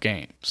finishing out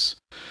games.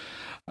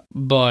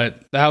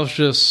 But that was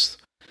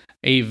just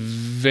a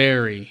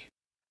very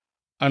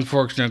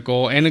unfortunate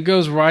goal, and it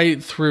goes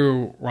right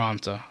through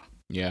Raanta.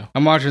 Yeah.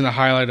 I'm watching the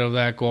highlight of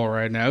that goal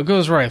right now. It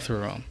goes right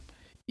through him.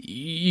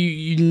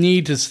 You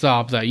need to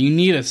stop that. You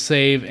need a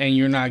save, and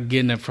you're not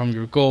getting it from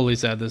your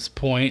goalies at this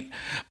point.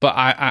 But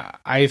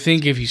I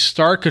think if you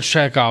start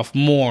Kochetkov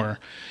more,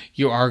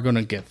 you are going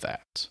to get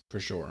that. For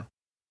sure.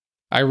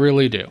 I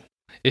really do.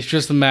 It's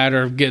just a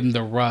matter of getting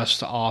the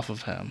rust off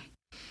of him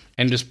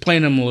and just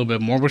playing him a little bit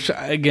more, which,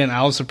 again,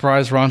 I was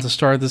surprised Raanta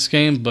started this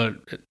game, but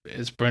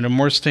it's Brendan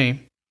Moore's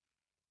team.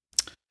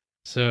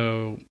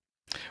 So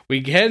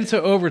We head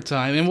into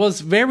overtime, and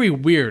what's very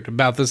weird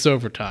about this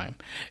overtime,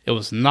 it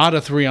was not a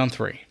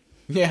 3-on-3.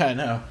 Yeah, I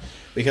know.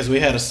 Because we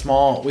had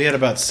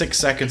about 6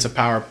 seconds of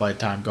power play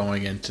time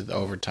going into the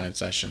overtime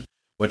session,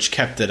 which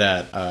kept it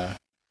at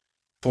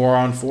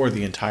 4-on-4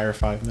 the entire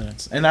 5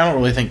 minutes. And I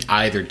don't really think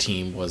either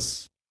team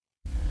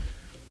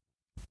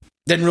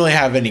didn't really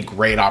have any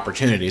great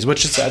opportunities,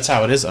 that's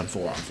how it is on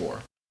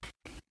 4-on-4.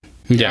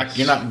 Yeah,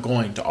 you're not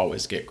going to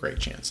always get great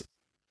chances.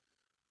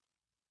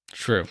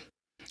 True.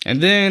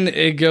 And then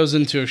it goes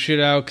into a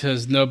shootout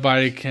because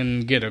nobody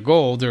can get a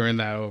goal during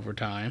that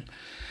overtime.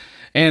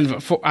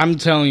 And I'm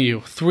telling you,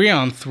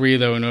 3-on-3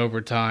 though in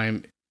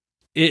overtime,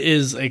 it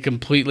is a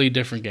completely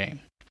different game.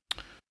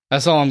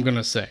 That's all I'm going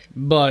to say.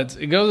 But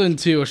it goes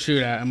into a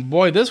shootout. And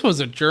boy, this was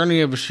a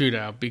journey of a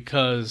shootout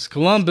because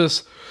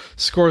Columbus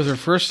scores their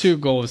first 2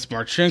 goals.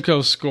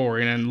 Marchenko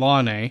scoring and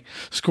Laine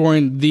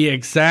scoring the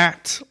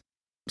exact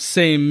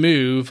same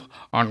move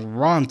on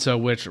Raanta,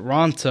 which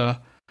Raanta,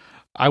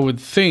 I would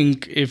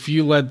think if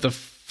you let the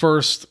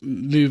first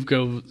move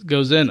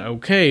goes in,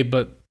 okay,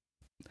 but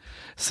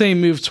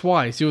same move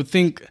twice. You would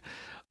think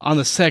on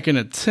the second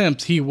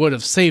attempt he would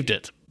have saved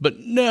it, but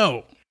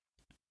no.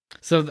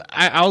 So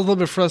I was a little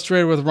bit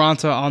frustrated with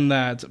Raanta on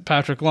that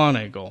Patrick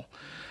Laine goal.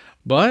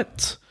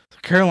 But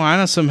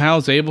Carolina somehow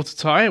was able to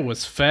tie it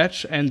with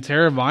Fetch and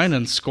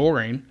Teravainen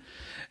scoring.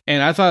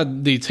 And I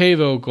thought the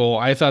Teuvo goal,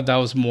 I thought that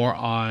was more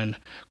on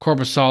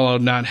Korpisalo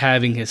not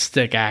having his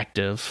stick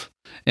active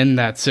in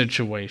that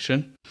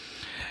situation.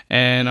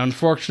 And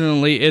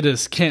unfortunately, it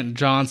is Kent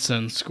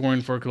Johnson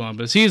scoring for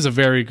Columbus. He's a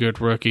very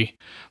good rookie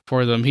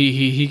for them.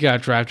 He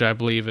got drafted, I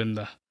believe, in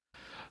the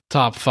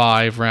top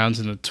 5 rounds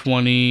in the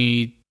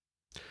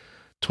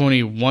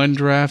 2021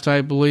 draft,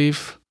 I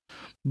believe.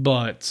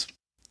 But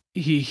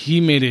he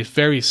made a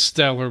very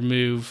stellar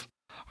move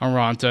on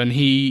Raanta, and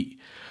he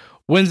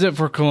wins it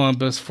for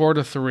Columbus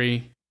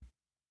 4-3.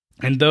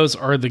 And those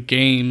are the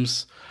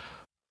games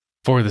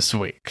for this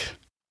week.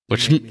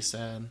 Which made me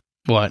sad.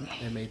 What?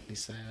 It made me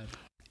sad.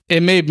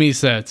 It made me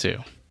sad too.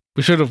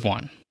 We should have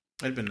won.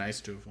 It'd been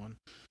nice to have won.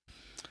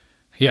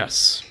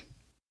 Yes.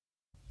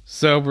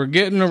 So we're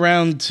getting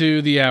around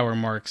to the hour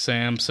mark,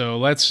 Sam. So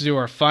let's do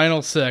our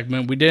final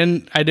segment.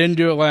 I didn't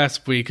do it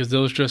last week because it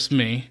was just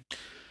me.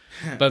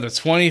 But the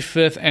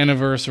 25th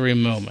anniversary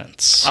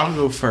moments. I'll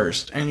go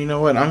first. And you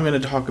know what? I'm going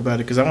to talk about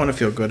it because I want to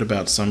feel good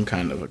about some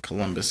kind of a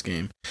Columbus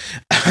game.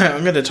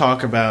 I'm going to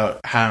talk about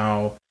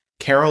how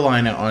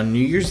Carolina on New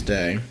Year's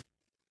Day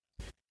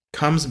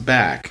comes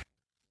back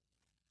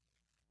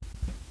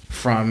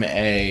from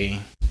a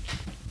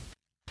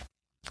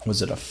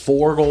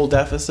 4-goal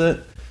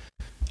deficit?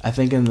 I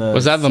think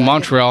Was that the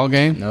Montreal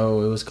game?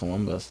 No, it was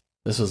Columbus.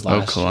 This was last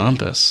year.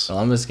 Columbus.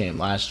 Columbus game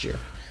last year.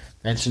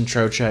 Mentioned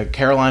Trocheck.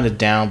 Carolina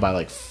down by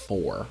like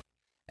 4.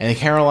 And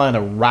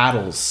Carolina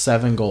rattles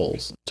 7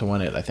 goals to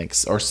win it, I think,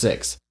 or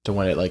 6 to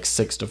win it, like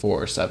 6-4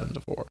 or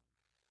 7-4.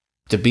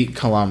 To beat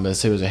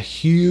Columbus. It was a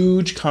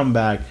huge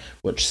comeback,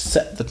 which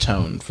set the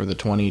tone for the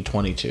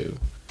 2022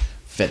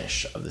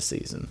 finish of the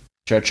season.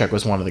 Trocheck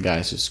was one of the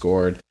guys who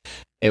scored.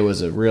 It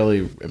was a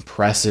really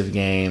impressive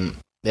game.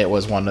 It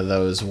was one of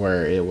those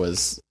where it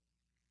was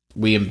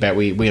we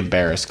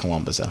embarrassed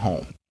Columbus at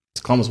home.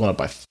 Columbus went up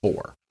by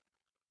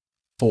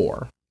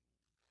 4,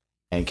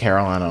 and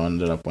Carolina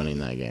ended up winning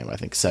that game. I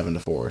think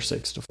 7-4 or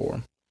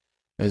 6-4.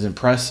 It was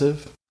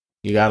impressive.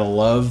 You gotta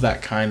love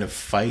that kind of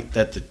fight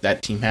that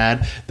that team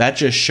had. That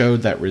just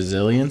showed that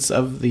resilience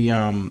of the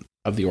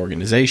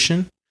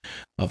organization,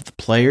 of the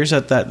players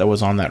that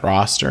was on that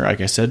roster.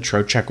 Like I said,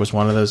 Trocheck was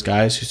one of those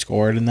guys who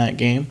scored in that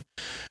game.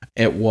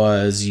 It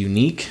was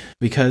unique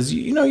because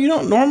you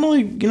don't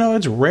normally,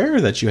 it's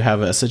rare that you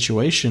have a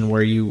situation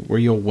where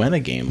you'll win a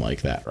game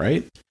like that,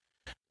 right?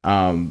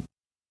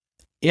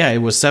 Yeah, it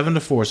was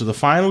 7-4. So the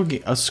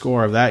final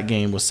score of that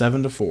game was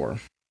 7-4.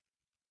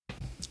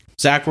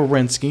 Zach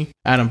Werenski,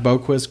 Adam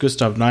Boqvist,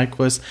 Gustav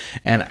Nyquist,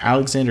 and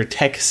Alexander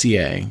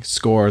Texier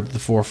scored the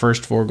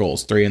first 4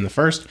 goals. 3 in the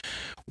first,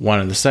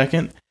 1 in the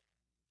second.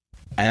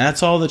 And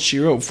that's all that she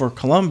wrote for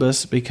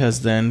Columbus,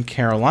 because then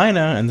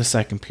Carolina in the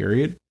second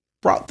period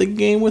brought the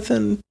game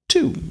within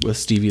 2 with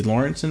Stevie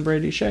Lawrence and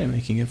Brady Shea,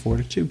 making it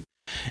 4-2.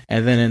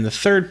 And then in the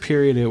third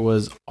period, it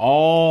was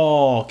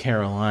all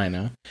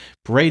Carolina.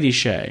 Brady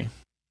Shea,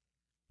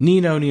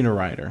 Nino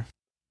Niederreiter,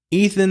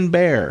 Ethan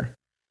Bear,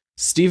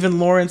 Stephen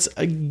Lawrence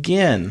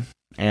again,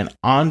 and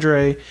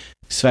Andrei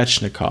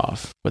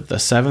Svechnikov with the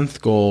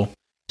 7th goal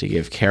to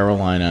give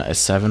Carolina a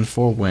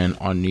 7-4 win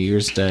on New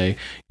Year's Day.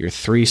 Your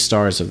 3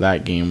 stars of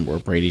that game were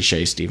Brady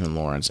Shea, Stephen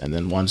Lawrence, and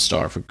then 1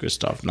 star for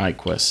Gustav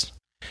Nyquist.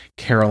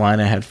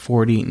 Carolina had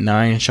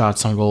 49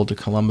 shots on goal to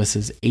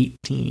Columbus's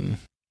 18.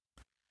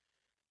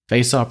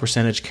 Face-off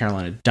percentage,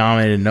 Carolina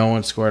dominated. No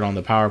one scored on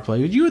the power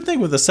play. You would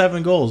think with the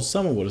 7 goals,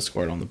 someone would have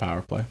scored on the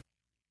power play.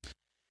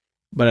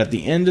 But at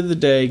the end of the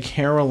day,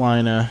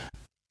 Carolina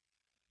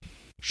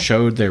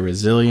showed their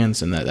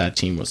resilience and that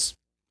team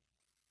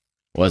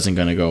wasn't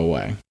going to go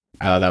away.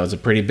 I thought that was a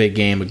pretty big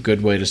game, a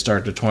good way to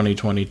start the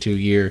 2022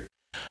 year.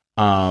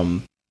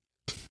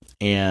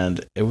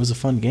 and it was a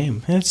fun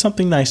game. And it's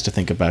something nice to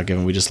think about,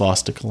 given we just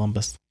lost to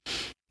Columbus.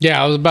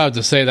 Yeah, I was about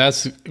to say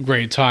that's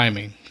great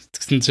timing,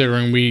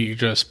 considering we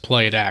just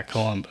played at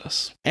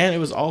Columbus. And it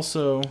was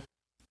also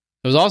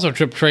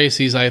Trip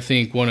Tracy's, I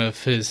think, one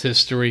of his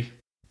history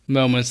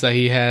moments that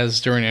he has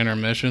during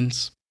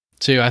intermissions,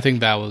 too. I think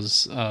that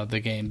was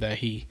the game that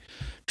he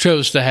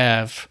chose to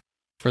have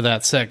for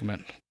that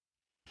segment.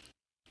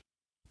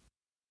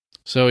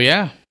 So,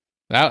 yeah,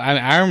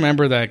 I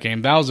remember that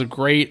game. That was a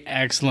great,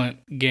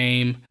 excellent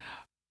game.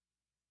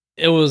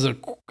 It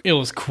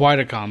was quite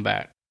a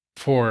combat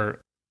for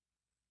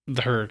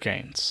the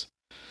Hurricanes.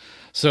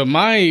 So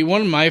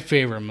one of my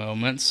favorite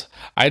moments,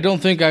 I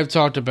don't think I've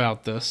talked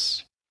about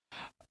this.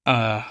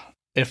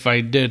 If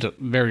I did,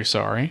 very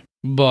sorry.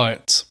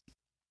 But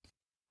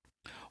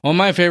one of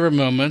my favorite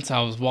moments,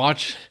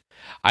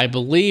 I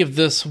believe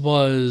this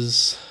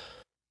was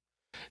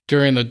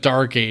during the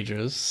Dark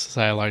Ages, as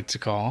I like to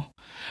call.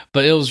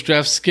 But it was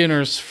Jeff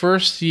Skinner's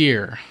first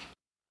year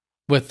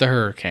with the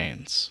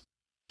Hurricanes.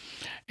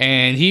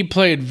 And he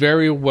played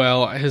very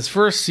well. His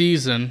first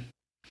season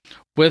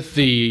with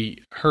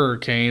the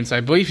Hurricanes, I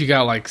believe he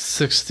got like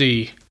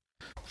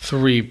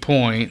 63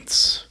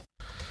 points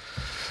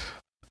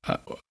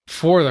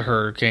for the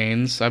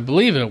Hurricanes. I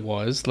believe it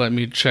was. Let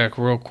me check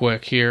real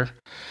quick here.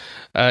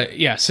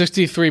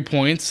 63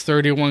 points,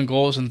 31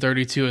 goals, and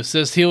 32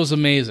 assists. He was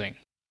amazing.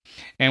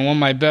 And one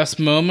of my best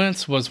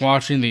moments was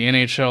watching the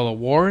NHL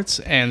awards,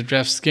 and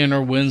Jeff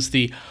Skinner wins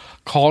the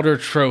Calder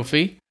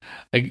Trophy.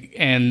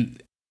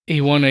 And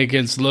he won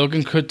against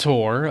Logan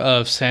Couture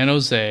of San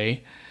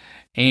Jose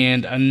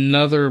and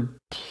another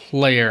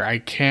player. I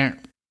can't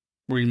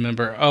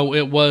remember. Oh,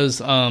 it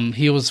was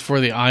he was for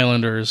the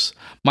Islanders,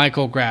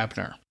 Michael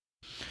Grabner.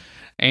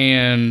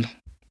 And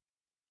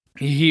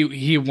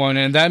he won,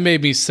 and that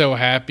made me so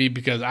happy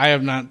because I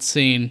have not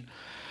seen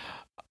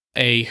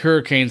a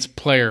Hurricanes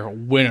player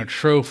win a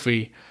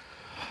trophy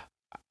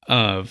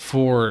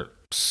for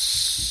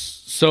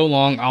so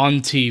long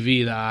on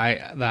TV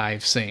that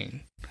I've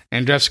seen.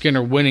 And Jeff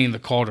Skinner winning the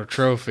Calder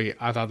Trophy,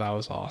 I thought that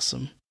was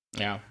awesome.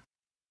 Yeah.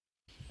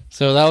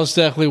 So that was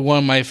definitely one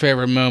of my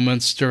favorite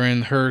moments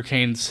during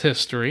Hurricanes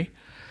history.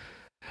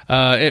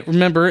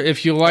 Remember,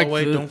 if you like...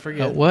 don't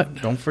forget. What?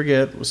 Don't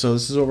forget. So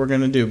this is what we're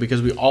going to do,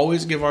 because we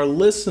always give our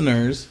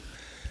listeners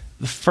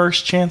the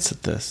first chance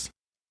at this.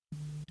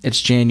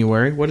 It's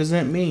January. What does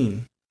that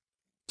mean?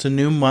 It's a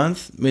new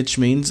month, which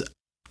means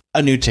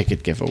a new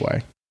ticket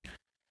giveaway.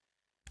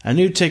 A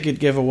new ticket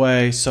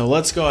giveaway. So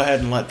let's go ahead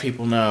and let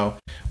people know.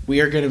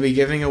 We are going to be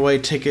giving away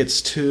tickets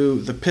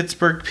to the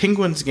Pittsburgh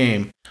Penguins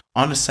game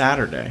on a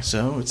Saturday.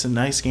 So it's a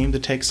nice game to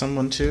take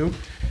someone to.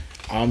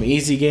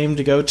 Easy game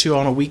to go to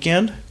on a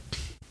weekend.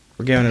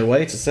 We're giving it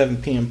away. It's a 7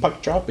 p.m.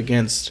 puck drop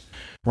against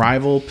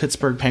rival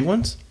Pittsburgh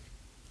Penguins.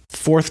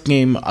 Fourth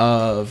game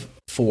of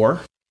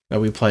 4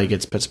 that we play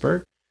against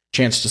Pittsburgh.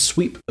 Chance to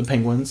sweep the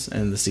Penguins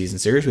in the season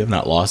series. We have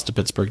not lost to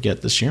Pittsburgh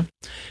yet this year.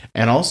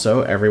 And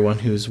also, everyone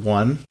who's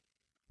won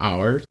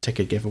our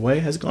ticket giveaway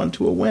has gone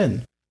to a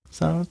win.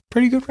 So,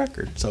 pretty good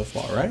record so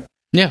far, right?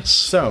 Yes.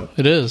 So,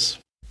 it is.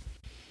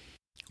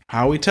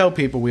 How we tell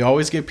people, we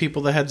always give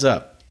people the heads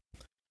up.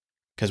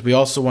 Because we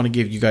also want to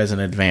give you guys an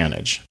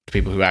advantage to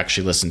people who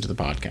actually listen to the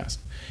podcast.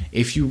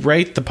 If you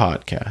rate the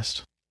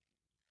podcast,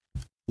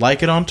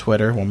 like it on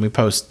Twitter when we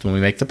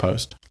make the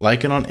post,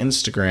 like it on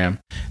Instagram,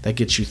 that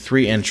gets you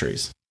 3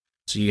 entries.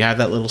 So you have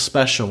that little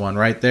special one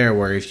right there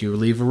where if you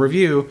leave a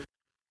review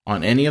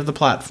on any of the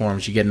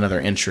platforms, you get another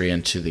entry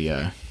into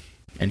the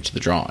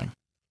drawing.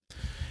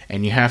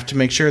 And you have to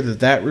make sure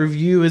that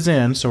review is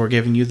in, so we're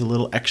giving you the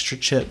little extra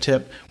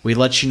tip. We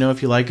let you know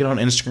if you like it on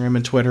Instagram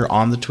and Twitter,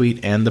 on the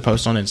tweet and the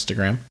post on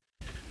Instagram.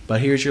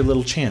 But here's your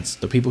little chance.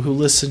 The people who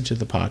listen to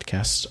the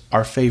podcast,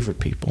 our favorite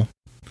people,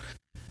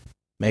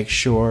 make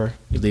sure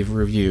you leave a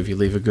review. If you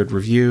leave a good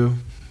review,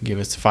 give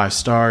us 5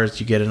 stars,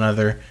 you get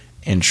another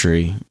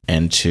entry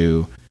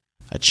into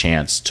a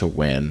chance to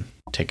win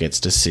tickets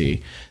to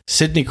see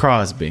Sidney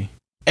Crosby,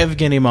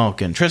 Evgeny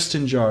Malkin,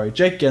 Tristan Jarry,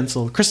 Jake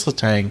Gensel, Chris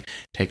Letang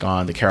take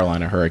on the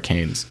Carolina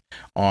Hurricanes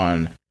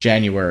on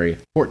January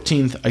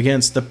 14th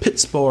against the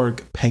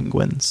Pittsburgh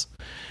Penguins.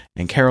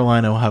 And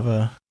Carolina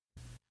will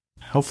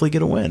hopefully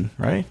get a win,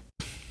 right?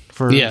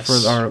 For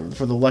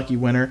the lucky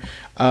winner.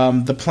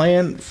 The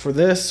plan for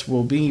this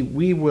will be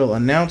we will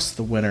announce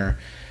the winner.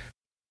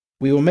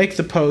 We will make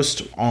the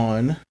post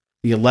on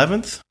the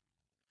 11th.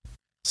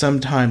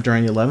 Sometime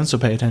during the 11th, so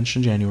pay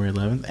attention, January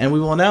 11th. And we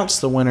will announce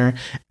the winner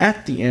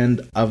at the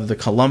end of the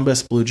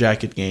Columbus Blue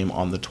Jacket game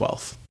on the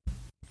 12th.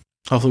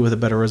 Hopefully with a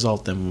better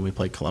result than when we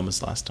played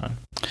Columbus last time.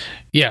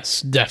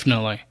 Yes,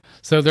 definitely.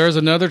 So there's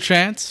another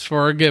chance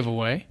for a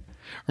giveaway.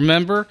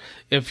 Remember,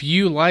 if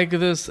you like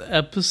this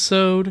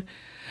episode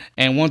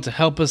and want to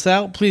help us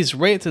out, please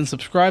rate and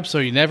subscribe so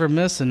you never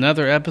miss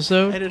another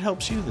episode. And it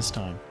helps you this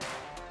time.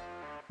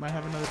 Might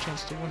have another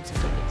chance to win some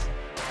tickets.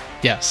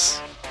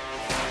 Yes.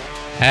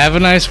 Have a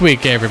nice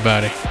week,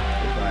 everybody.